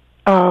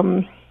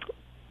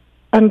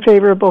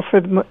unfavorable for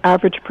the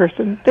average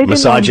person. They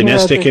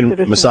misogynistic and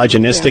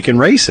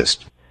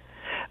racist.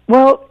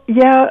 Well,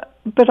 yeah,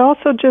 but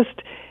also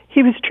just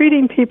he was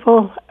treating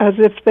people as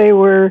if they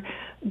were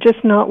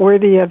just not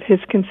worthy of his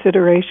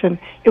consideration.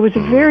 It was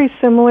very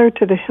similar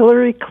to the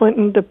Hillary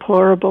Clinton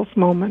deplorables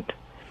moment.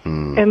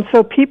 And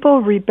so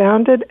people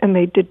rebounded, and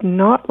they did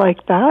not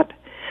like that.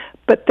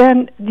 But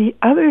then the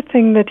other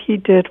thing that he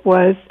did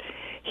was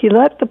he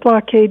let the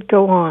blockade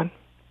go on.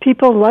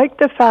 People liked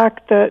the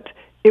fact that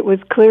it was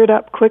cleared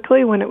up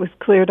quickly when it was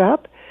cleared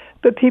up,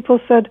 but people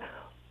said,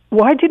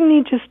 why didn't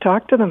he just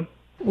talk to them?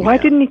 Why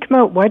didn't he come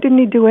out? Why didn't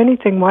he do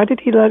anything? Why did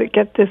he let it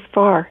get this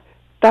far?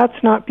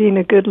 That's not being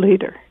a good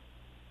leader.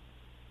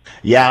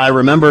 Yeah, I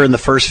remember in the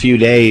first few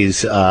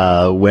days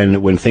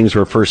when things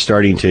were first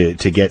starting to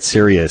get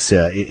serious,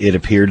 it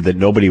appeared that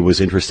nobody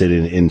was interested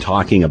in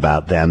talking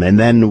about them. And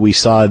then we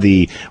saw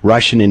the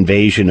Russian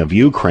invasion of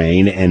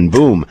Ukraine, and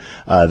boom,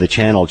 the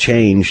channel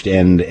changed,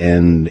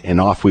 and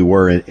off we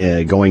were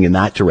going in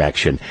that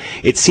direction.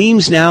 It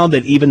seems now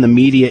that even the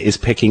media is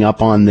picking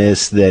up on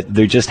this, that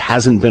there just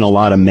hasn't been a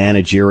lot of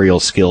managerial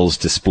skills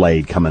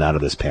displayed coming out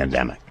of this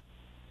pandemic.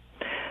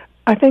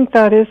 I think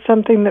that is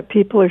something that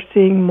people are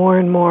seeing more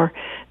and more.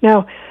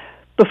 Now,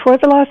 before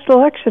the last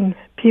election,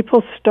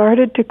 people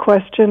started to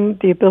question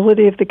the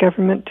ability of the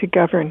government to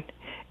govern,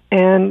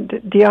 and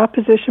the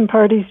opposition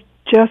parties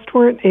just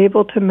weren't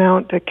able to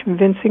mount a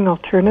convincing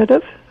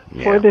alternative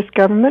for this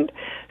government.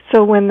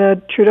 So when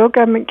the Trudeau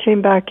government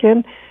came back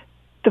in,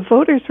 the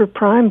voters were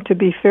primed to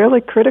be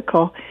fairly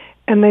critical,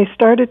 and they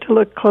started to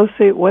look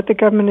closely at what the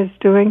government is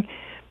doing.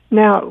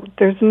 Now,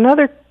 there's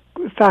another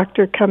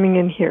factor coming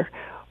in here.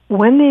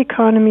 When the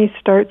economy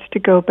starts to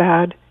go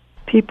bad,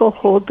 people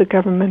hold the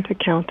government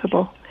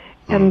accountable.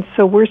 And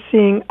so we're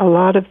seeing a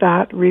lot of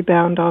that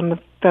rebound on the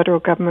federal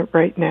government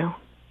right now.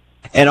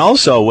 And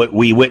also what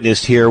we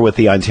witnessed here with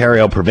the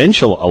Ontario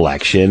provincial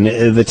election,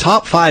 the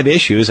top 5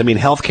 issues, I mean,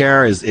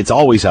 healthcare it's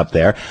always up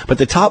there, but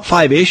the top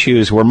 5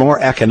 issues were more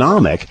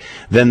economic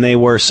than they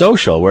were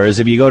social. Whereas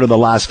if you go to the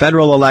last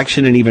federal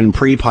election and even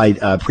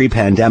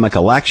pre-pandemic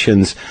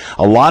elections,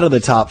 a lot of the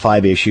top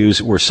 5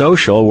 issues were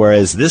social,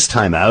 whereas this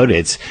time out,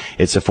 it's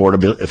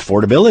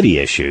affordability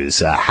issues,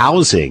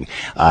 housing,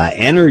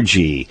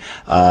 energy,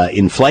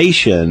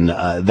 inflation,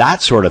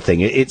 that sort of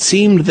thing. It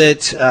seemed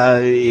that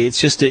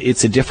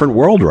it's a different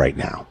world right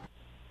now.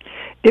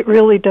 It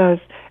really does.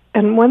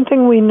 And one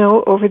thing we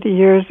know over the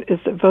years is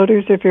that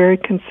voters are very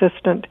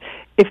consistent.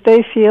 If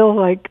they feel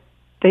like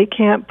they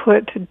can't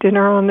put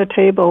dinner on the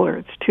table, or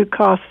it's too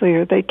costly,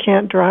 or they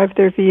can't drive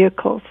their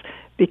vehicles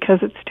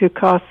because it's too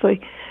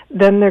costly,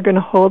 then they're going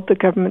to hold the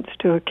governments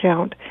to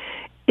account.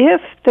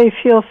 If they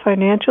feel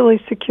financially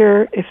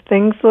secure, if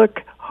things look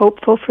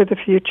hopeful for the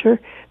future,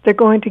 they're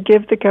going to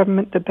give the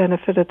government the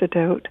benefit of the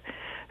doubt.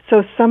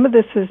 So some of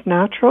this is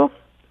natural.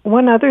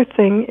 One other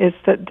thing is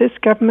that this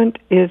government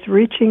is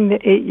reaching the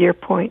 8-year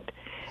point.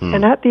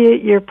 And at the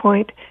 8-year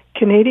point,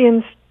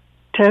 Canadians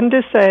tend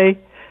to say,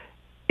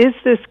 is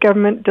this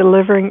government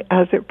delivering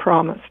as it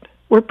promised?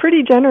 We're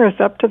pretty generous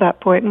up to that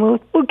point, and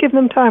we'll give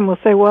them time. We'll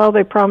say, well,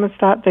 they promised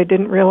that, they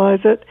didn't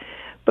realize it.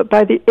 But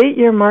by the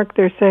 8-year mark,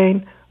 they're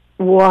saying,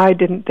 why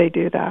didn't they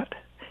do that?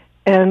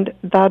 And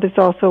that is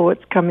also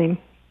what's coming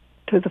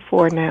to the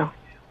fore now.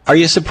 Are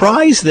you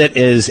surprised that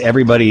as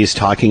everybody is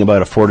talking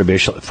about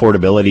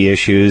affordability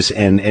issues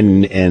and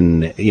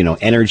you know,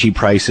 energy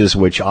prices,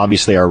 which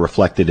obviously are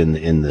reflected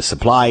in the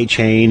supply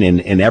chain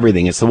and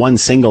everything, it's the one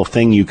single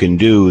thing you can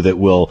do that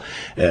will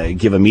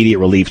give immediate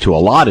relief to a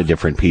lot of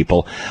different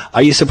people.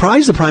 Are you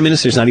surprised the Prime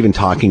Minister's not even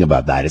talking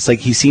about that? It's like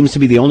he seems to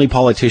be the only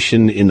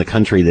politician in the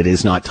country that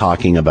is not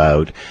talking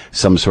about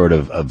some sort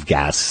of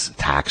gas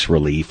tax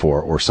relief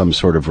or some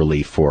sort of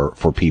relief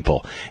for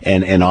people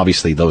and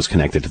obviously those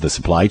connected to the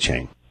supply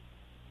chain.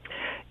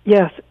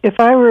 Yes, if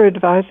I were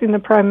advising the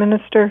Prime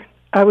Minister,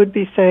 I would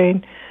be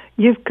saying,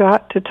 you've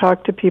got to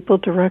talk to people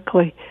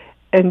directly,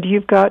 and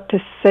you've got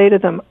to say to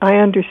them, I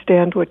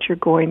understand what you're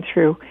going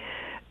through.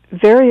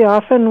 Very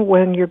often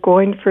when you're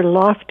going for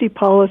lofty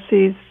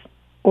policies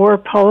or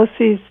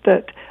policies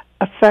that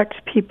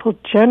affect people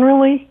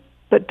generally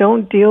but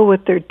don't deal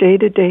with their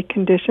day-to-day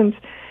conditions,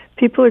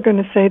 people are going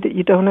to say that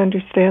you don't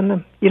understand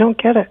them. You don't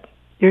get it.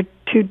 You're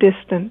too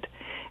distant.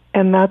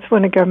 And that's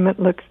when a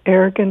government looks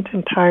arrogant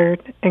and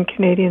tired, and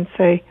Canadians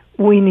say,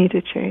 we need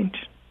a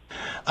change.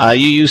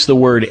 You use the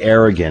word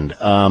arrogant.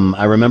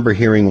 I remember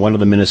hearing one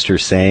of the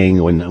ministers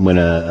saying when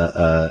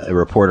a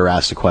reporter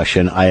asked a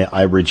question,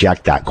 I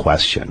reject that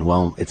question.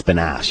 Well, it's been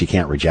asked. You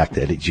can't reject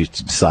it. You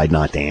decide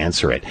not to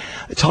answer it.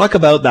 Talk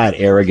about that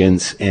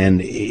arrogance, and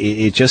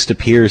it just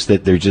appears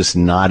that they're just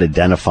not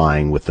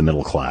identifying with the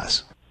middle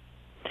class.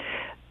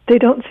 They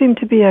don't seem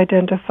to be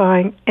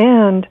identifying,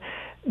 and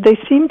they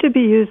seem to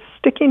be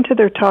sticking to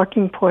their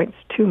talking points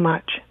too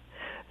much.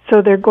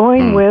 So they're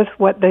going with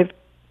what they've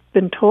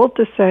been told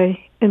to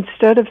say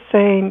instead of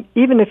saying,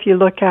 even if you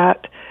look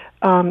at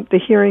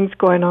the hearings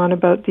going on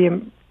about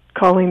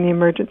calling the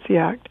Emergency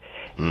Act,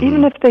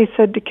 even if they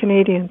said to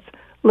Canadians,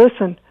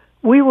 listen,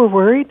 we were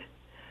worried,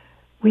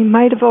 we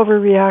might have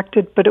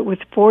overreacted, but it was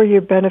for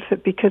your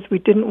benefit because we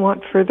didn't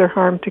want further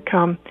harm to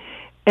come.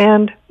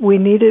 And we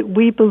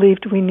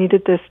believed we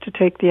needed this to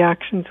take the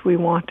actions we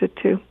wanted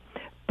to.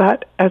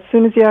 But as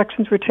soon as the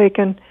actions were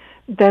taken,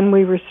 then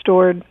we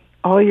restored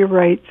all your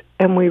rights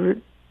and we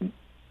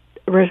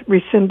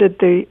rescinded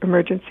the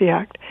Emergency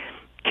Act.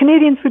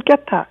 Canadians would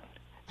get that.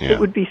 Yeah. It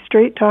would be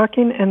straight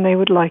talking and they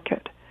would like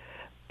it.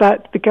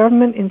 But the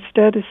government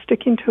instead is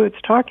sticking to its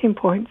talking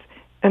points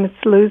and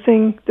it's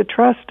losing the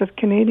trust of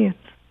Canadians.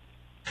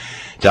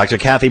 Dr.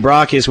 Kathy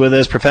Brock is with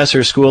us,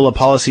 Professor, School of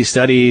Policy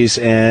Studies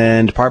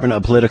and Department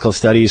of Political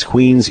Studies,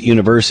 Queen's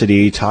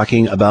University,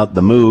 talking about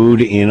the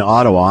mood in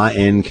Ottawa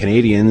and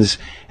Canadians'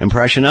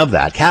 impression of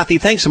that. Kathy,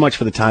 thanks so much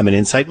for the time and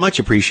insight. Much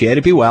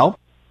appreciated. Be well.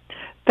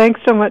 Thanks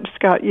so much,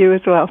 Scott. You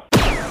as well.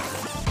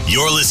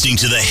 You're listening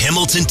to the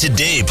Hamilton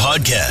Today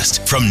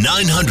podcast from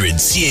 900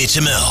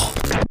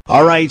 CHML.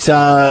 All right,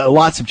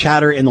 lots of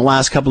chatter in the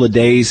last couple of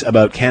days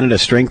about Canada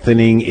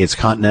strengthening its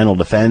continental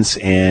defense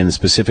and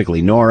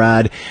specifically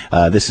NORAD.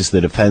 This is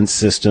the defense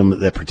system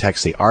that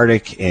protects the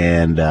Arctic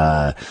and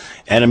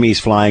enemies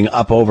flying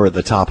up over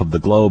the top of the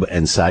globe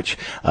and such.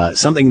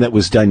 Something that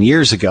was done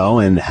years ago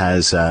and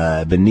has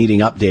been needing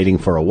updating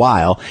for a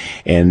while.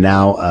 And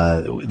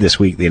now this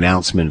week, the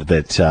announcement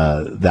that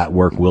that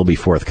work will be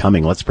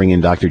forthcoming. Let's bring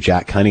in Dr.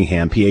 Jack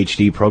Cunningham,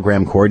 PhD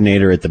Program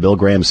Coordinator at the Bill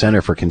Graham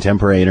Center for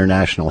Contemporary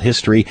International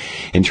History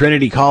in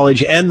Trinity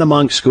College and the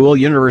Monk School,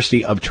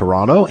 University of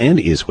Toronto, and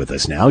is with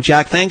us now.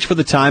 Jack, thanks for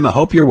the time. I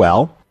hope you're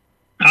well.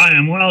 I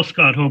am well,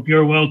 Scott. Hope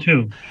you're well,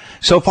 too.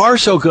 So far,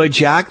 so good,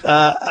 Jack.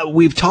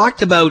 We've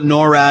talked about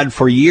NORAD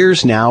for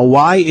years now.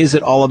 Why is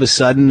it all of a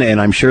sudden, and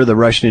I'm sure the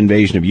Russian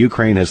invasion of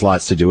Ukraine has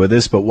lots to do with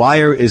this, but why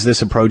is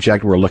this a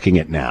project we're looking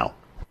at now?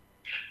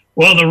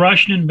 Well, the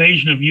Russian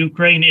invasion of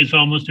Ukraine is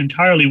almost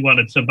entirely what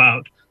it's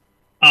about.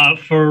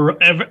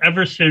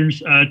 Ever since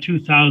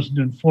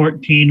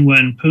 2014,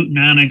 when Putin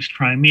annexed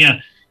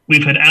Crimea,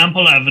 we've had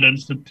ample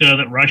evidence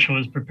that Russia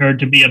was prepared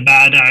to be a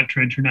bad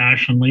actor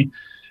internationally.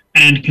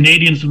 And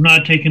Canadians have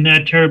not taken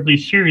that terribly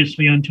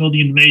seriously until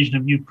the invasion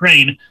of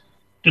Ukraine,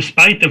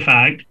 despite the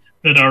fact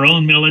that our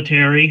own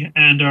military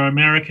and our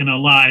American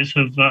allies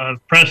have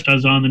pressed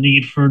us on the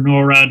need for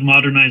NORAD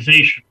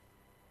modernization.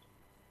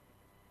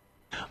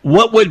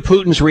 What would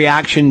Putin's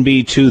reaction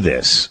be to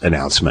this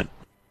announcement?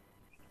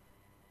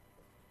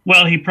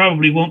 Well, he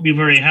probably won't be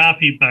very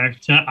happy, but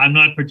I'm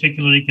not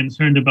particularly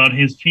concerned about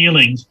his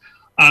feelings.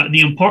 The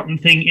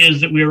important thing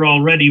is that we are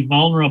already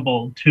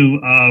vulnerable to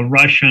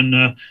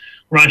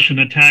Russian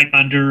attack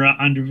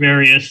under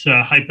various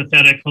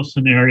hypothetical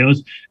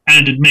scenarios,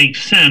 and it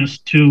makes sense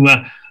to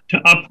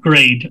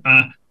upgrade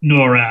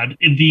NORAD.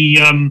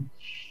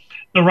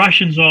 The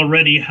Russians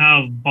already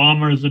have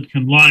bombers that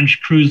can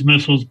launch cruise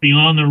missiles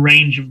beyond the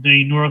range of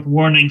the North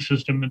Warning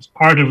System that's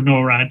part of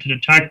NORAD to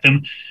detect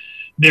them.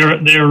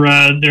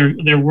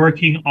 They're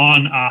working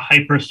on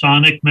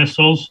hypersonic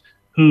missiles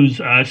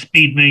whose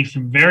speed makes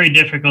them very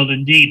difficult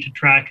indeed to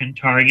track and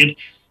target,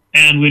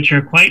 and which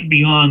are quite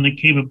beyond the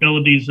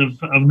capabilities of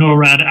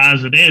NORAD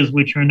as it is,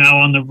 which are now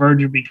on the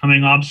verge of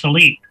becoming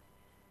obsolete.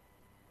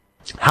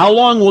 How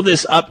long will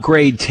this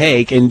upgrade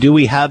take, and do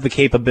we have the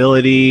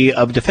capability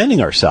of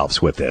defending ourselves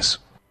with this?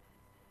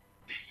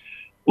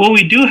 Well,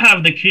 we do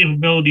have the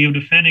capability of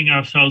defending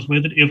ourselves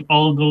with it if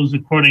all goes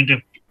according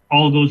to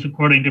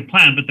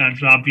plan, but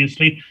that's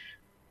obviously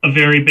a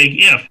very big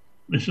if.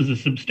 This is a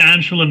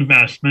substantial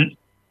investment.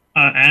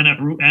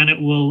 And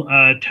it will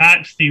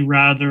tax the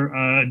rather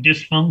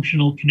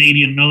dysfunctional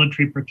Canadian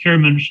military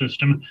procurement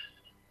system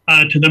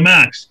to the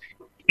max.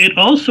 It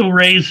also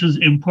raises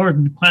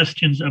important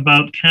questions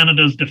about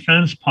Canada's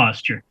defense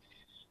posture.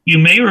 You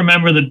may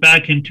remember that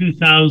back in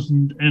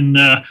 2000, and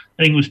I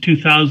think it was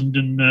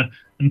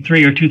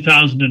 2003 or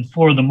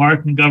 2004, the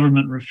Martin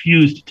government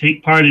refused to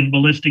take part in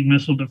ballistic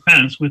missile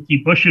defense with the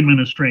Bush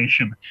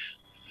administration.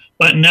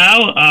 But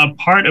now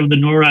part of the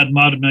NORAD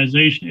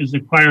modernization is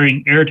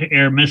acquiring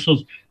air-to-air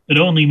missiles that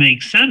only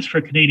make sense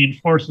for Canadian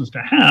forces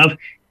to have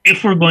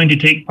if we're going to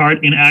take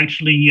part in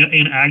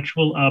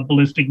actual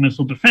ballistic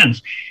missile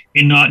defense,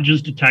 in not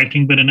just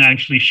detecting, but in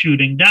actually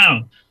shooting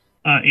down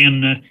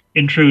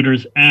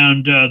intruders.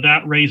 And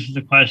that raises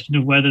the question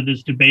of whether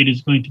this debate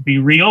is going to be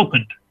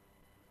reopened.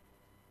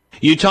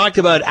 You talked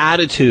about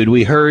attitude.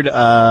 We heard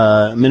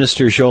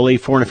Minister Joly,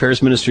 Foreign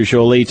Affairs Minister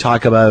Joly,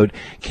 talk about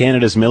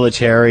Canada's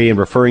military and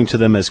referring to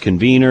them as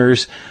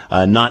conveners,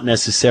 not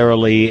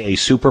necessarily a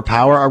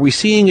superpower. Are we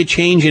seeing a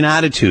change in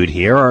attitude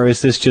here, or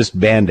is this just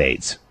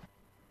Band-Aids?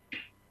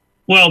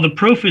 Well, the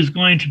proof is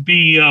going to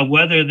be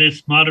whether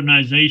this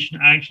modernization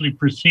actually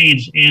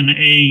proceeds in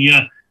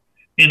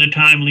a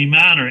timely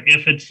manner.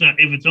 If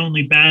it's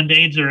only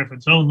Band-Aids or if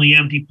it's only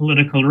empty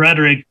political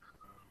rhetoric,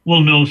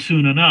 we'll know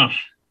soon enough.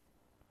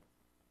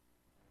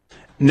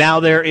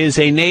 Now, there is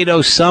a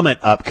NATO summit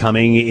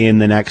upcoming in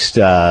the next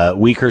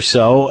week or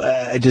so.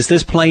 Does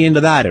this play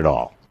into that at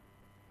all?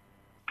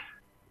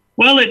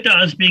 Well, it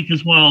does,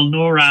 because while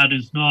NORAD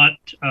is not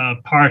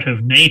part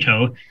of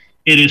NATO,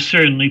 it is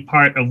certainly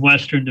part of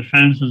Western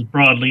defense as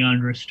broadly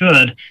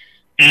understood.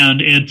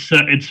 and it's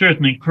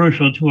certainly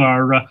crucial to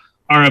our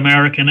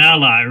American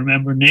ally.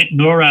 Remember,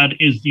 NORAD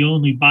is the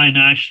only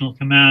binational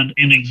command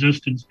in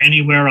existence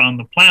anywhere on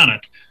the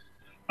planet.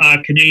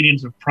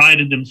 Canadians have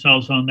prided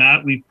themselves on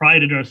that. We've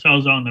prided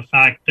ourselves on the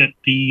fact that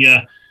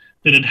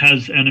that it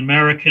has an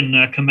American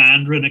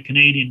commander and a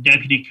Canadian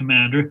deputy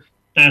commander,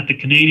 that the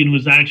Canadian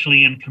was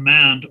actually in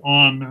command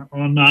on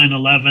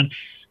 9/11,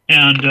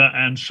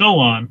 and so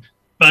on.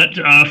 But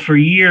for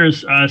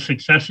years,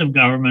 successive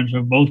governments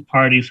of both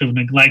parties have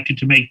neglected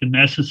to make the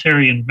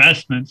necessary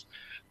investments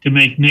to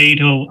make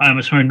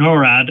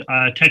NORAD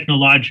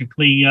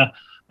technologically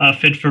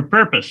fit for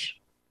purpose.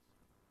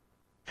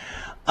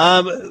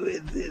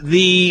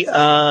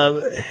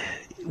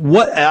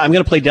 What I'm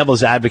going to play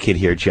devil's advocate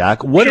here,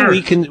 Jack. What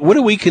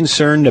are we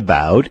concerned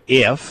about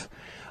if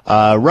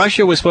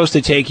Russia was supposed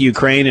to take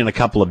Ukraine in a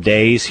couple of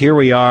days? Here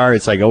we are.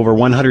 It's like over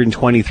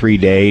 123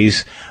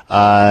 days.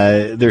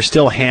 They're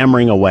still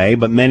hammering away,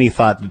 but many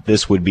thought that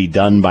this would be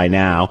done by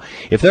now.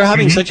 If they're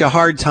having such a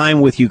hard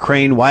time with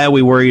Ukraine, why are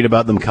we worried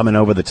about them coming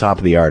over the top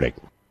of the Arctic?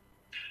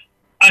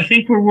 I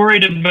think we're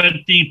worried about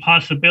the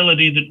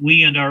possibility that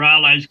we and our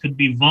allies could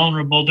be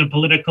vulnerable to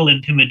political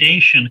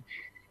intimidation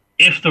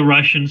if the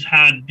Russians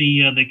had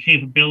the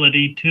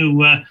capability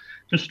to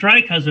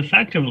strike us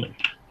effectively.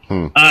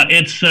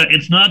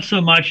 It's not so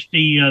much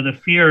the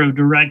fear of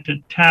direct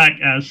attack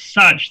as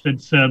such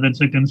that's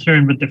a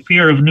concern, but the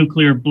fear of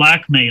nuclear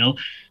blackmail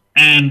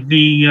and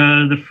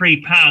the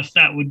free pass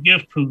that would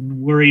give Putin,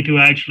 worry to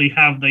actually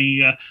have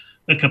the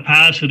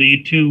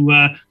capacity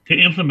to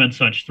implement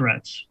such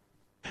threats.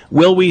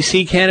 Will we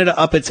see Canada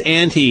up its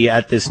ante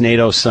at this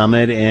NATO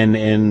summit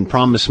and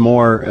promise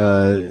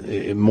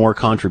more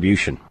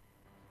contribution?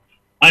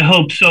 I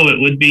hope so. It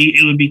would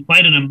be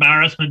quite an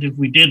embarrassment if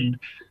we didn't,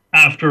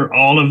 after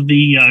all of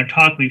the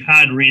talk we've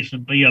had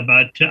recently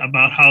about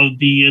how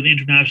the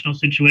international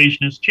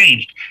situation has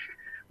changed.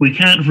 We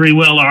can't very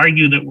well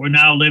argue that we're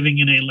now living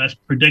in a less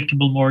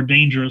predictable, more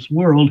dangerous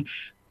world,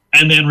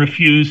 and then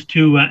refuse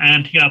to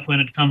ante up when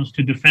it comes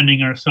to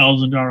defending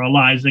ourselves and our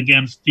allies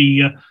against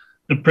the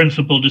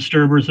principal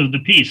disturbers of the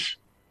peace.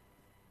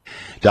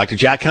 Dr.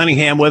 Jack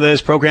Cunningham with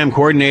us, Program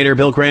Coordinator,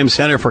 Bill Graham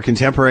Center for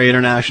Contemporary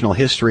International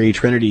History,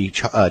 Trinity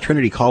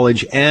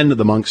College and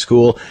the Monk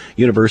School,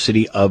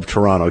 University of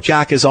Toronto.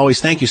 Jack, as always,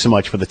 thank you so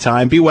much for the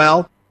time. Be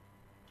well.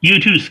 You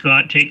too,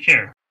 Scott. Take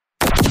care.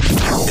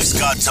 If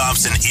Scott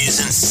Thompson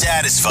isn't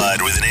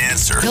satisfied with an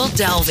answer, He'll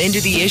delve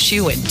into the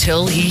issue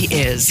until he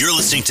is. You're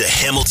listening to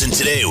Hamilton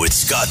Today with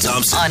Scott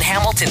Thompson On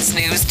Hamilton's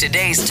News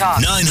Today's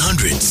Talk.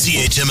 900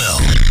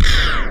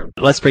 CHML.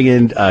 Let's bring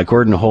in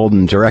Gordon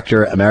Holden,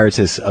 Director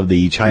Emeritus of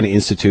the China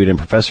Institute and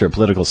Professor of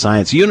Political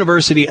Science,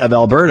 University of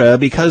Alberta,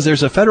 because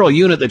there's a federal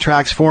unit that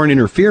tracks foreign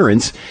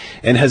interference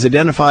and has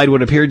identified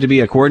what appeared to be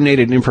a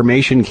coordinated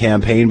information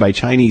campaign by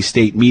Chinese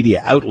state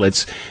media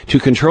outlets to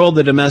control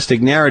the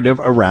domestic narrative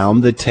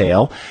around the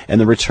tale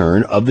and the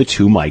return of the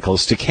two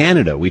Michaels to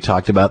Canada. We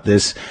talked about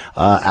this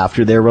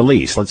after their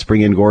release. Let's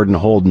bring in Gordon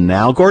Holden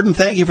now. Gordon,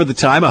 thank you for the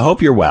time. I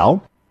hope you're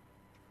well.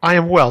 I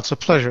am well. It's a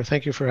pleasure.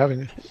 Thank you for having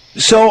me.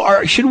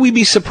 So should we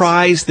be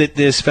surprised that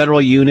this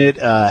federal unit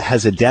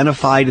has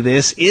identified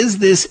this? Is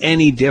this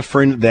any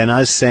different than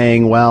us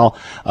saying, well,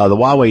 the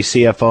Huawei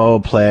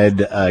CFO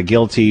pled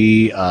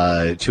guilty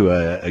to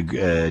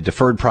a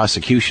deferred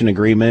prosecution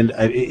agreement?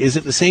 Is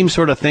it the same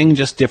sort of thing,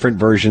 just different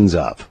versions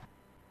of?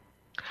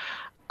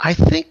 I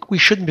think we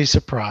shouldn't be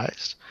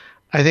surprised.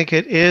 I think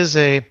it is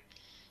a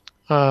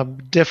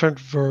different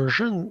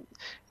version.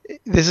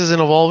 This is an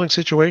evolving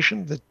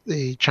situation that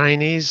the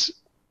Chinese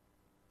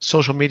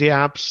social media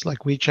apps like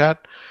WeChat,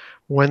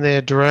 when they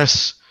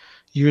address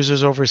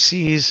users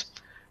overseas,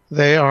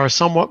 they are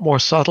somewhat more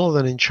subtle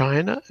than in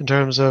China in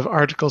terms of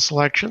article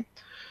selection.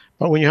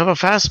 But when you have a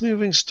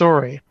fast-moving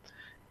story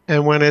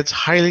and when it's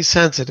highly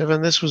sensitive,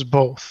 and this was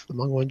both, the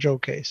Meng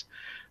Wanzhou case,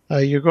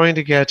 you're going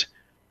to get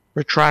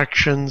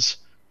retractions,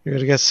 you're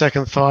going to get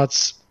second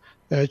thoughts,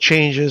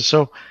 changes.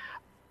 So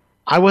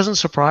I wasn't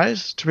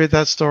surprised to read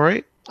that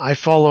story. I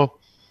follow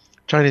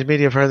Chinese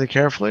media fairly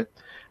carefully,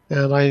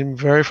 and I'm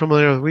very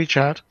familiar with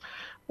WeChat.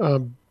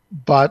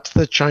 But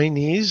the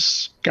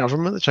Chinese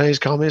government, the Chinese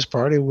Communist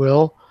Party,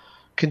 will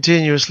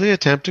continuously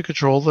attempt to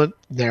control the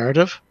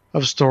narrative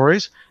of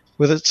stories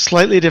with a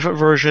slightly different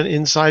version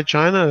inside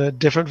China and a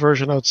different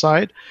version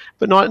outside,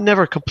 but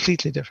never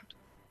completely different.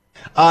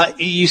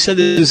 You said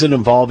this is an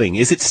evolving.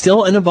 Is it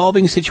still an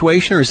evolving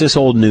situation, or is this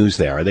old news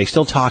there? Are they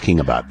still talking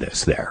about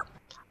this there?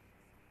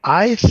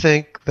 I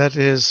think that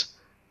is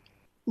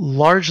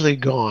largely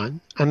gone,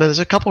 and there's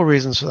a couple of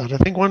reasons for that. I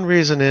think one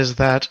reason is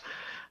that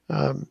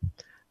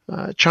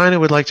China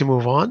would like to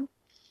move on.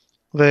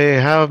 They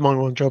have Meng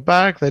Wanzhou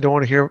back. They don't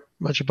want to hear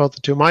much about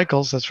the two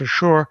Michaels, that's for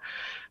sure.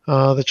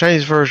 The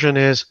Chinese version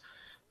is,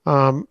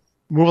 move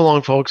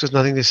along, folks, there's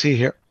nothing to see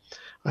here.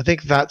 I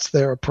think that's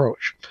their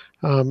approach.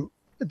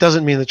 It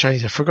doesn't mean the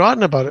Chinese have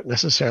forgotten about it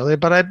necessarily,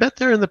 but I bet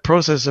they're in the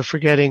process of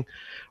forgetting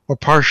or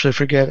partially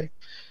forgetting.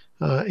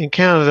 In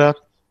Canada,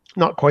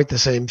 not quite the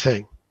same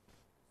thing.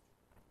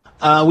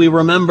 We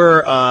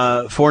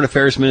remember Foreign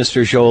Affairs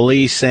Minister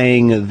Jolie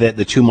saying that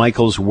the two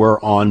Michaels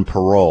were on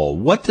parole.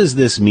 What does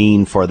this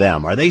mean for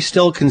them? Are they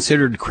still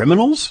considered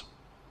criminals?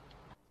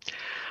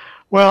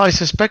 Well, I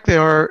suspect they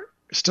are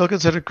still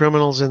considered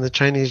criminals in the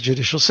Chinese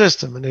judicial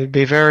system, and it would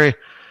be very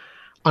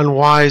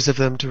unwise of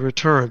them to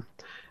return.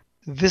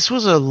 This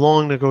was a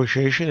long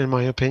negotiation, in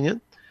my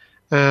opinion,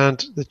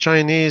 and the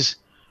Chinese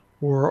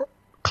were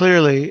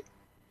clearly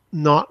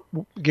not,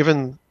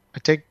 given, I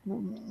take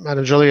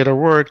Madame Jolie at her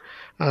word,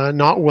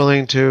 not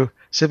willing to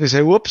simply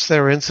say, whoops, they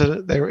were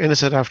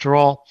innocent after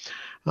all.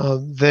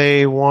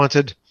 They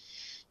wanted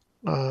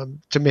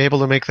to be able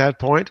to make that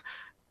point,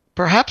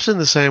 perhaps in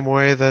the same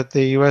way that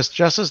the U.S.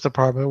 Justice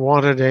Department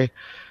wanted a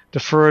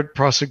deferred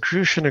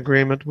prosecution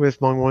agreement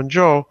with Meng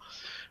Wanzhou,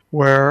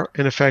 where,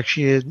 in effect,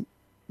 she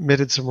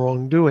admitted some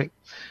wrongdoing.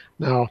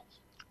 Now,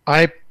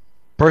 I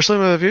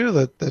personally am of the view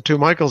that the two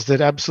Michaels did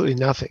absolutely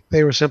nothing.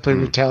 They were simply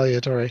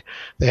retaliatory.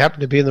 They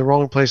happened to be in the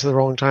wrong place at the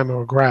wrong time and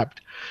were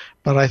grabbed.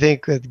 But I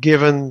think that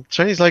given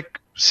Chinese like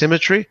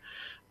symmetry,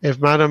 if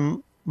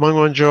Madame Meng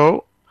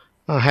Wanzhou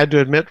had to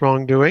admit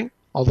wrongdoing,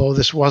 although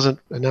this wasn't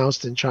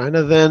announced in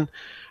China, then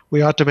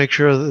we ought to make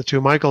sure that the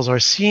two Michaels are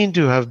seen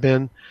to have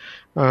been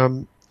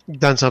done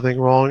something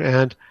wrong,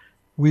 and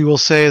we will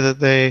say that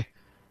they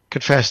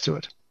confessed to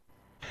it.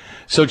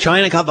 So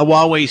China got the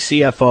Huawei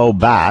CFO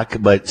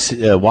back, but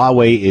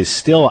Huawei is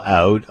still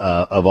out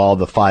of all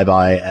the Five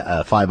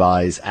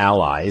Eyes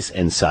allies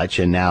and such,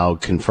 and now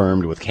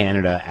confirmed with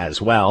Canada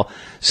as well.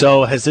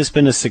 So has this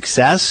been a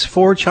success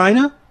for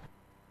China?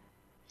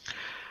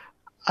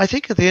 I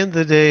think at the end of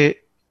the day,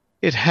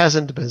 it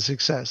hasn't been a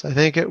success. I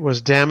think it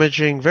was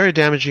damaging, very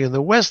damaging in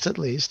the West at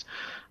least,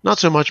 not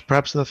so much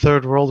perhaps in the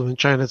third world or in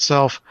China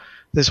itself.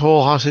 This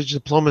whole hostage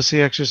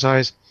diplomacy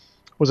exercise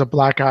was a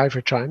black eye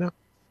for China.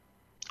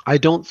 I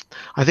think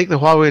the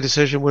Huawei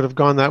decision would have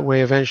gone that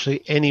way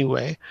eventually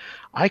anyway.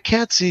 I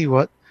can't see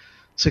what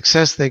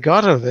success they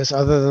got out of this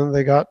other than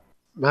they got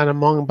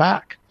Madame Meng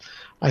back.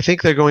 I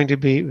think they're going to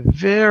be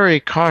very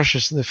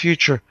cautious in the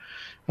future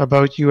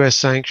about U.S.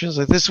 sanctions.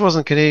 Like, this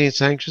wasn't Canadian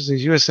sanctions,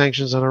 these U.S.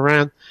 sanctions on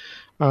Iran.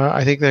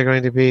 I think they're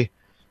going to be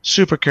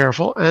super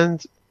careful.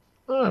 And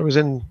I was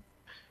in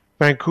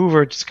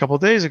Vancouver just a couple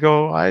of days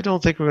ago. I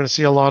don't think we're going to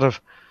see a lot of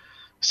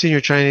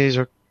senior Chinese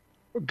or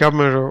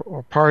government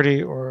or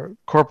party or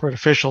corporate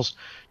officials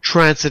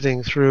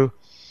transiting through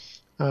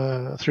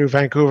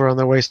Vancouver on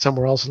their way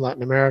somewhere else in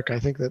Latin America. I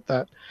think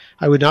that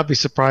I would not be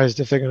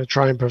surprised if they're going to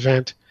try and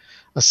prevent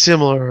a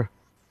similar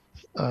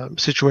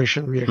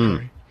situation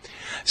reoccurring.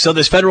 So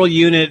this federal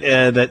unit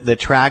that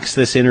tracks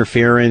this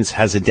interference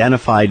has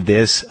identified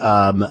this.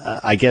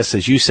 I guess,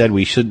 as you said,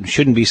 we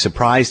shouldn't be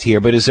surprised here.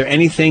 But is there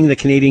anything the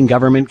Canadian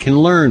government can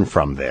learn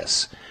from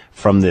this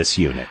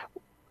unit?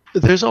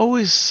 There's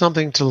always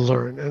something to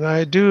learn, and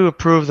I do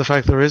approve the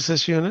fact there is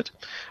this unit.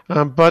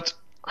 But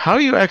how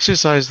you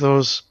exercise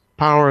those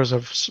powers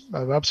of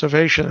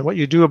observation and what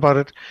you do about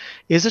it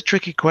is a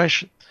tricky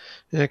question.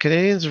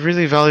 Canadians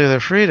really value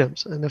their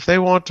freedoms, and if they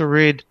want to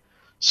read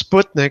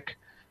Sputnik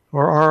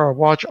or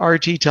watch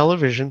RT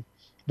television,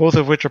 both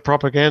of which are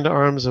propaganda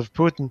arms of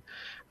Putin,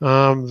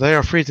 they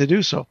are free to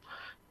do so.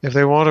 If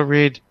they want to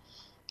read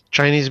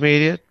Chinese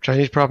media,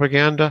 Chinese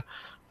propaganda,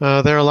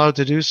 they're allowed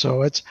to do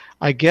so.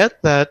 I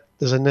get that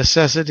there's a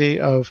necessity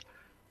of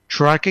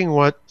tracking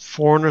what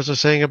foreigners are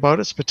saying about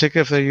it,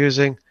 particularly if they're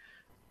using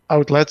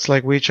outlets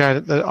like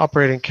WeChat that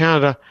operate in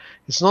Canada.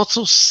 It's not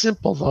so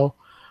simple, though,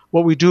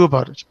 what we do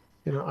about it.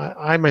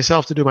 I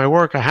myself, to do my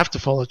work, I have to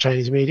follow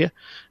Chinese media,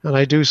 and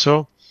I do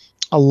so.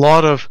 A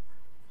lot of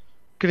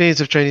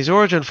Canadians of Chinese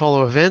origin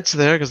follow events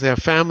there because they have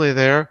family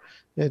there.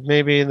 It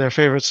may be in their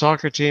favorite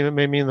soccer team. It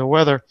may mean the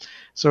weather.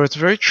 So it's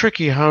very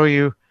tricky how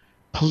you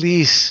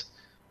police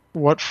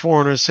what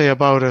foreigners say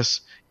about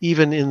us,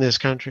 even in this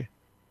country.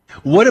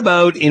 What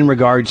about in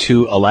regard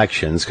to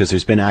elections? Because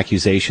there's been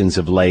accusations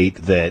of late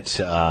that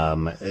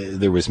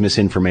there was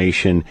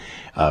misinformation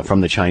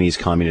from the Chinese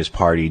Communist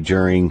Party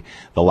during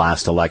the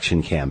last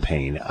election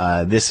campaign.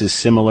 This is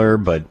similar,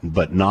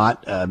 but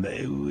not.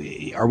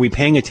 Are we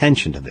paying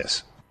attention to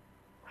this?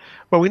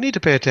 Well, we need to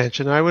pay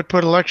attention. I would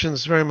put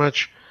elections very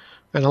much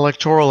an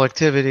electoral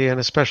activity in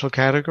a special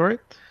category.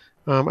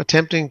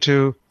 Attempting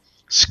to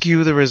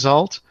skew the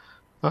result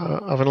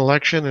of an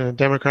election in a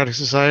democratic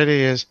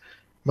society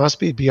must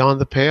be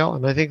beyond the pale.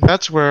 And I think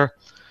that's where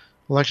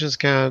Elections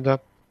Canada,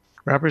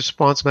 Rapid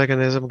Response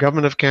Mechanism,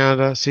 Government of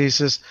Canada,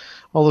 CSIS,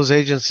 all those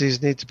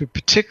agencies need to be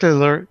particularly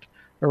alert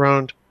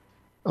around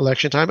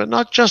election time, but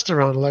not just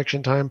around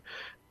election time,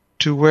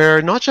 to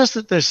where not just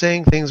that they're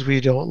saying things we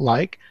don't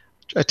like,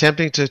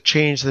 attempting to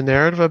change the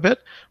narrative a bit.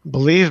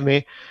 Believe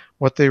me,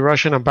 what the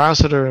Russian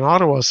ambassador in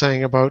Ottawa is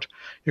saying about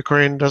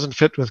Ukraine doesn't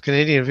fit with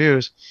Canadian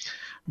views,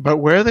 but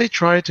where they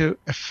try to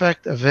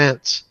affect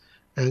events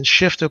and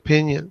shift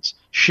opinions,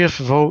 shift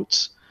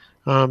votes,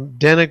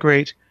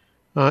 denigrate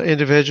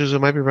individuals who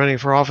might be running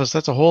for office,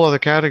 that's a whole other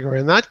category.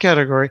 In that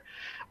category,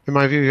 in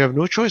my view, you have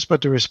no choice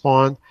but to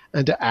respond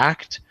and to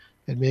act.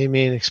 It may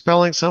mean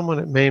expelling someone.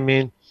 It may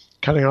mean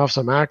cutting off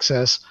some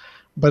access.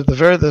 But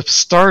the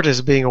start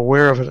is being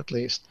aware of it, at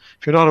least.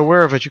 If you're not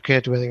aware of it, you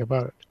can't do anything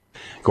about it.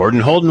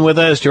 Gordon Holden with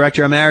us,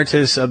 Director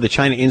Emeritus of the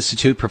China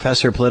Institute,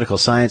 Professor of Political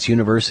Science,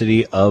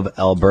 University of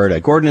Alberta.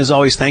 Gordon, as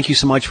always, thank you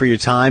so much for your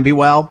time. Be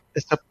well.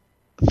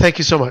 Thank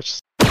you so much.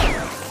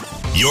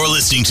 You're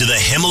listening to the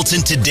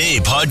Hamilton Today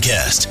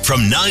podcast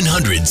from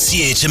 900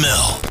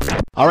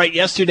 CHML. All right,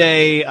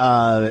 yesterday,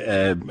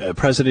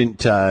 President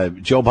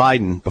Joe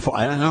Biden,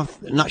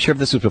 I'm not sure if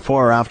this was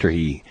before or after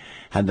he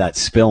had that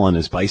spill on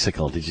his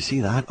bicycle. Did you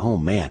see that? Oh,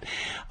 man.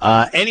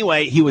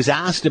 Anyway, he was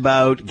asked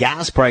about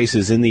gas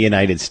prices in the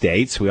United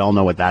States. We all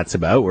know what that's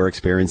about. We're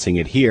experiencing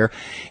it here.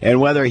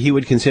 And whether he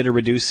would consider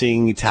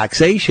reducing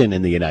taxation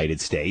in the United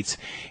States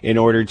in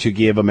order to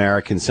give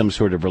Americans some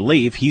sort of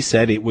relief. He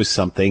said it was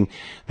something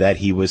that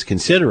he was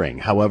considering.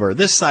 However,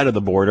 this side of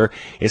the border,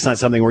 it's not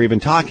something we're even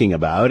talking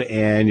about.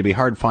 And you'd be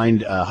hard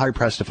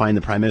pressed to find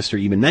the Prime Minister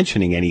even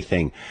mentioning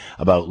anything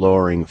about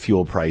lowering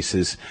fuel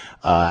prices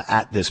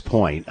at this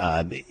point.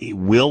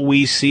 Will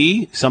we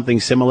see something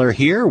similar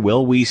here?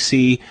 Will we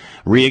see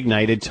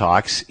reignited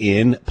talks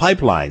in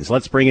pipelines?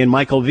 Let's bring in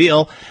Michael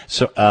Veal.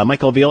 So,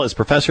 Michael Veal is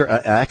Professor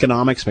of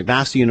Economics,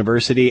 McMaster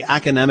University,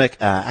 Academic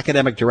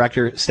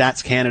Director,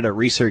 Stats Canada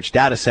Research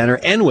Data Center,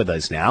 and with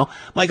us now.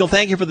 Michael,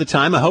 thank you for the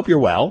time. I hope you're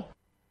well.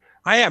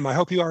 I am. I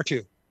hope you are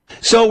too.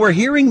 So we're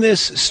hearing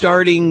this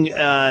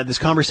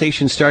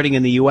conversation starting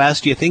in the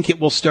U.S. Do you think it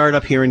will start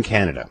up here in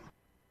Canada?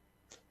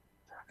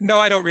 No,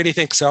 I don't really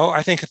think so.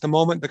 I think at the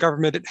moment the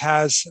government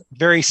has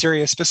very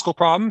serious fiscal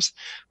problems.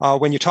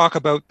 When you talk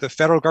about the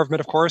federal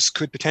government, of course,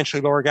 could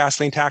potentially lower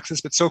gasoline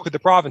taxes, but so could the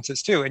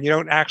provinces too. And you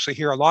don't actually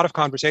hear a lot of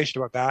conversation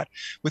about that,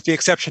 with the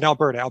exception of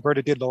Alberta.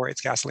 Alberta did lower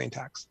its gasoline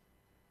tax.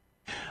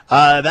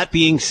 That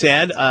being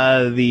said,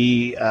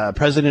 the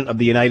President of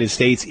the United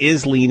States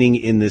is leaning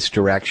in this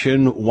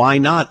direction. Why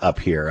not up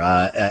here?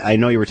 I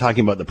know you were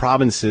talking about the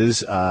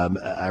provinces.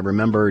 I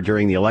remember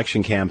during the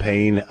election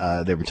campaign,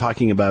 they were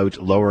talking about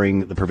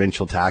lowering the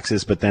provincial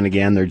taxes, but then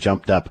again, they were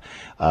jumped up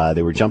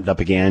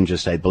again,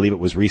 I believe it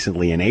was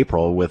recently in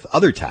April, with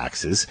other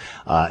taxes.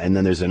 And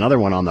then there's another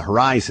one on the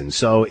horizon.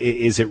 So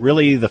is it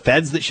really the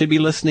feds that should be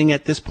listening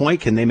at this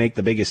point? Can they make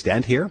the biggest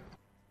dent here?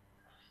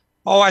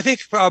 Oh, I think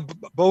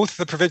both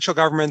the provincial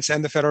governments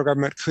and the federal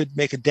government could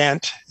make a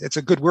dent. It's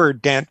a good word,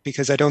 dent,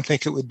 because I don't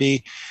think it would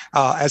be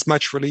as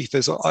much relief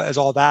as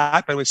all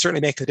that, but it would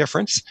certainly make a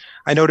difference.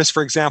 I noticed,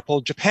 for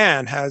example,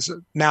 Japan has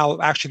now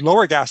actually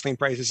lower gasoline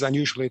prices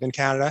unusually than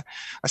Canada,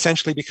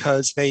 essentially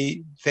because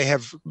they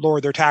have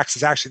lowered their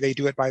taxes. Actually, they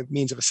do it by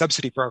means of a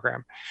subsidy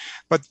program.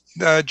 But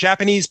the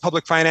Japanese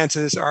public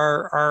finances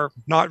are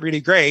not really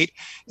great,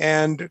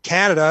 and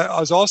Canada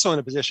is also in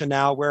a position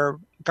now where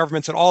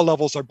governments at all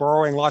levels are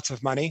borrowing lots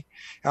of money,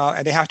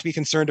 and they have to be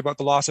concerned about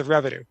the loss of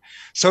revenue.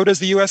 So does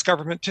the U.S.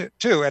 government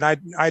too. And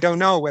I don't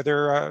know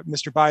whether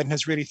Mr. Biden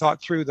has really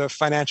thought through the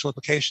financial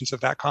implications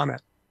of that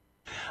comment.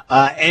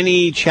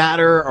 Any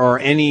chatter or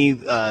any,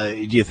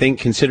 do you think,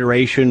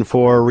 consideration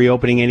for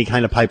reopening any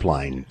kind of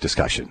pipeline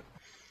discussion?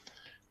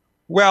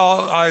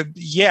 Well,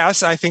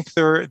 yes, I think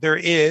there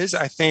is.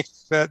 I think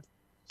that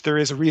there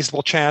is a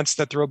reasonable chance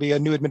that there will be a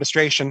new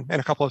administration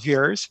in a couple of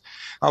years.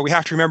 We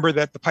have to remember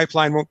that the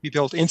pipeline won't be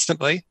built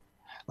instantly,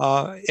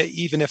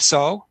 even if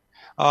so.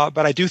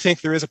 But I do think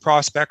there is a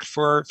prospect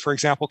for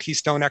example,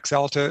 Keystone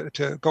XL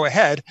to go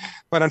ahead.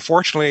 But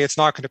unfortunately, it's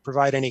not going to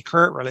provide any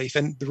current relief.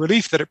 And the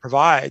relief that it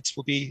provides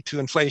will be to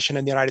inflation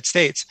in the United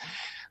States.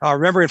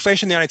 Remember,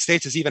 inflation in the United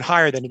States is even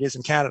higher than it is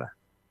in Canada.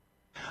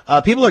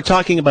 People are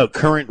talking about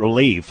current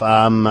relief.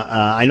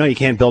 I know you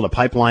can't build a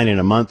pipeline in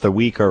a month, a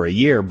week, or a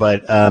year,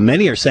 but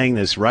many are saying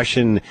this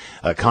Russian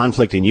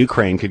conflict in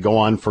Ukraine could go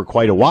on for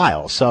quite a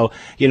while. So,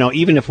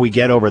 even if we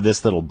get over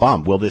this little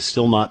bump, will this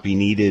still not be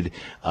needed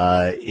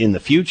in the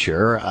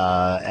future?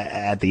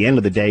 At the end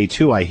of the day,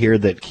 too, I hear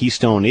that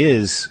Keystone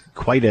is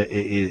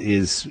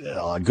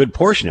a good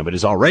portion of it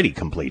is already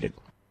completed.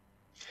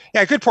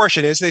 Yeah, a good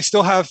portion is. They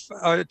still have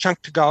a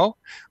chunk to go.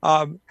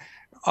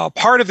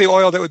 Part of the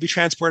oil that would be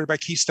transported by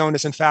Keystone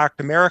is, in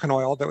fact, American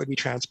oil that would be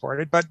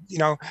transported. But,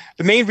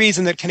 the main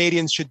reason that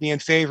Canadians should be in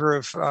favor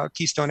of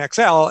Keystone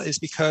XL is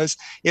because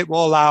it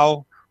will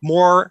allow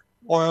more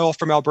oil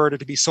from Alberta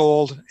to be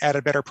sold at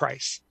a better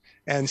price.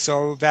 And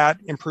so that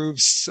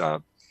improves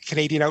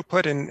Canadian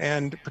output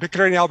and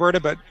particularly in Alberta,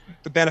 but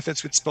the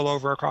benefits would spill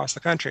over across the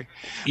country.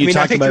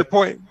 I think your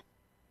point,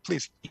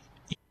 please.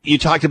 You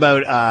talked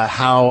about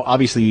how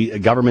obviously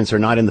governments are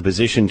not in the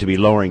position to be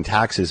lowering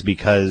taxes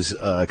because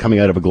coming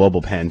out of a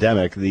global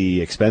pandemic,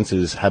 the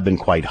expenses have been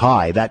quite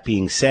high. That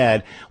being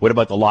said, what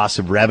about the loss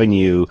of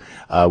revenue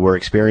we're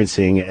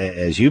experiencing,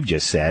 as you've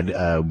just said,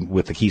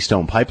 with the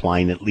Keystone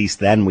Pipeline? At least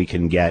then we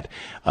can get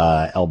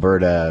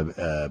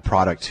Alberta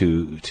product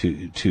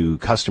to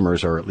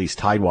customers, or at least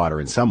Tidewater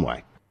in some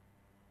way.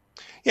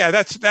 Yeah,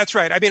 that's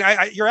right.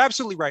 You're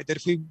absolutely right that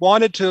if we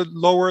wanted to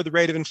lower the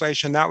rate of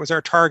inflation, that was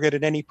our target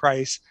at any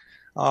price.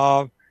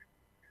 Probably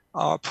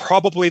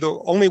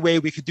the only way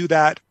we could do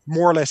that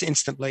more or less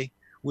instantly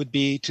would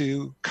be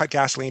to cut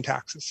gasoline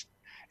taxes.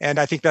 And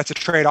I think that's a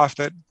trade-off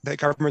that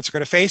governments are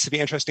going to face. It'd be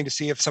interesting to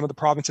see if some of the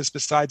provinces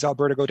besides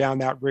Alberta go down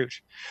that route.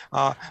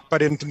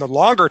 But in the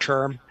longer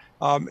term,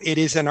 it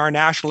is in our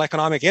national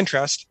economic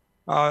interest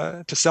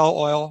to sell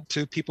oil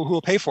to people who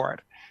will pay for it.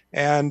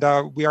 And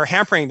we are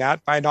hampering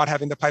that by not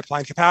having the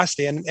pipeline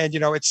capacity. And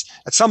it's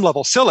at some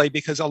level silly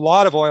because a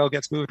lot of oil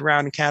gets moved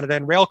around in Canada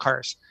in rail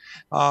cars.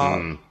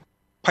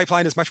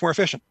 Pipeline is much more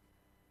efficient.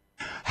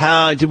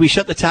 Did we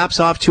shut the taps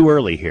off too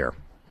early here?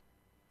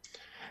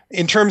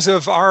 In terms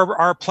of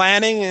our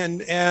planning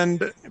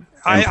and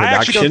I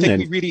actually don't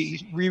think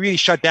we really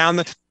shut down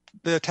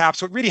the taps.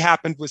 What really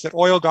happened was that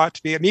oil got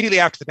to be, immediately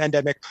after the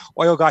pandemic,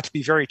 oil got to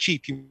be very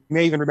cheap. You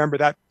may even remember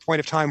that point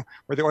of time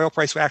where the oil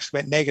price actually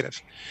went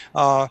negative.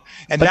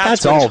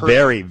 That's all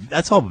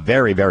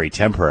very, very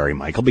temporary,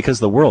 Michael, because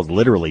the world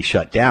literally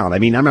shut down. I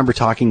mean, I remember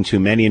talking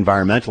to many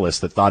environmentalists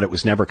that thought it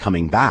was never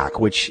coming back,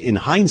 which in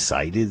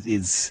hindsight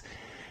is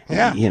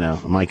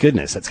my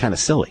goodness, that's kind of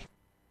silly.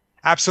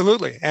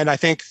 Absolutely. And I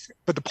think,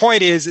 but the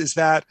point is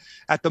that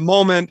at the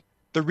moment,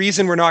 the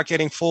reason we're not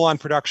getting full-on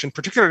production,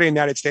 particularly in the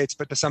United States,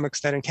 but to some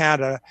extent in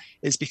Canada,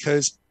 is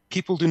because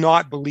people do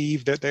not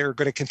believe that they're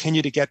going to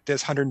continue to get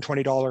this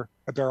 $120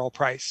 a barrel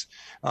price,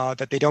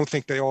 that they don't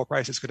think the oil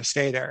price is going to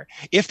stay there.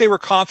 If they were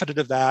confident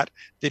of that,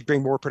 they'd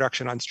bring more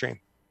production on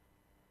stream.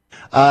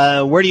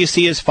 Where do you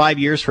see us 5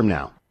 years from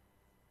now?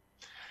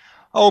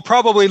 Oh,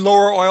 probably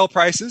lower oil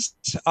prices.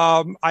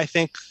 I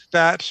think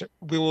that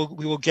we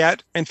will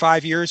get in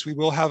 5 years, we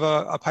will have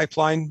a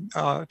pipeline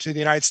to the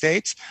United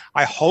States.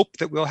 I hope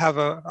that we'll have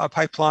a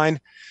pipeline,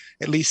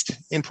 at least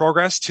in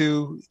progress,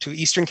 to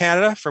Eastern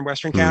Canada from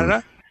Western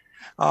Canada.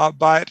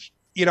 But,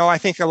 I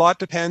think a lot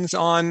depends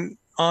on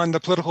the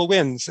political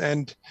winds.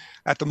 And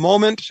at the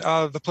moment,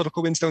 the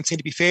political winds don't seem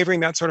to be favoring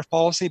that sort of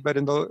policy. But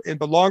in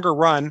the longer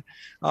run,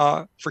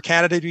 for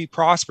Canada to be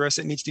prosperous,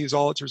 it needs to use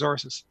all its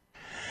resources.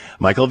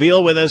 Michael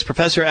Veal with us,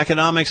 Professor of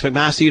Economics,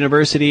 McMaster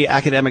University,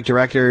 Academic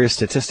Director,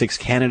 Statistics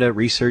Canada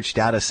Research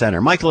Data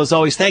Center. Michael, as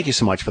always, thank you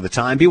so much for the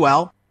time. Be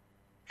well.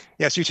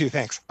 Yes, you too.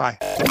 Thanks. Bye.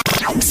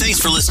 Thanks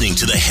for listening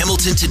to the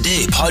Hamilton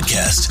Today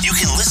podcast. You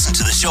can listen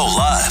to the show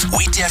live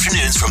weekday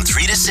afternoons from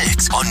 3 to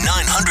 6 on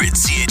 900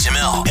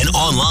 CHML and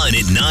online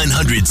at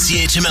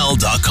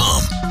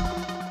 900CHML.com.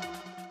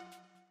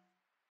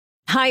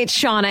 Hi, it's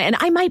Shauna, and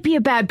I might be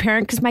a bad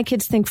parent because my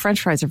kids think French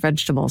fries are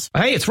vegetables.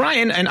 Hey, it's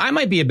Ryan, and I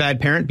might be a bad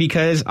parent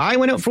because I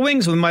went out for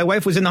wings when my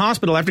wife was in the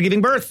hospital after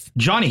giving birth.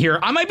 Johnny here.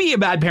 I might be a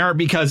bad parent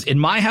because in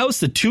my house,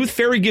 the tooth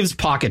fairy gives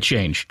pocket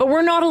change. But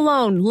we're not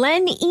alone.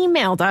 Len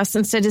emailed us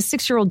and said his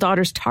 6-year-old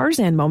daughter's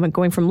Tarzan moment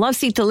going from love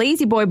seat to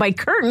lazy boy by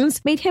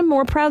curtains made him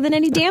more proud than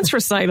any dance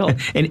recital.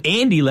 And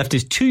Andy left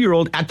his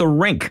 2-year-old at the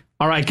rink.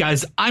 All right,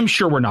 guys, I'm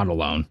sure we're not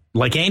alone.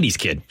 Like Andy's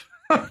kid.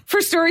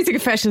 For stories and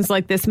confessions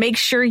like this, make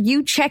sure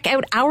you check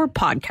out our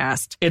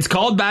podcast. It's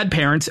called Bad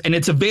Parents, and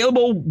it's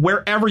available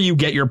wherever you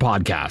get your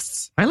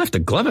podcasts. I left a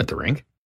glove at the rink.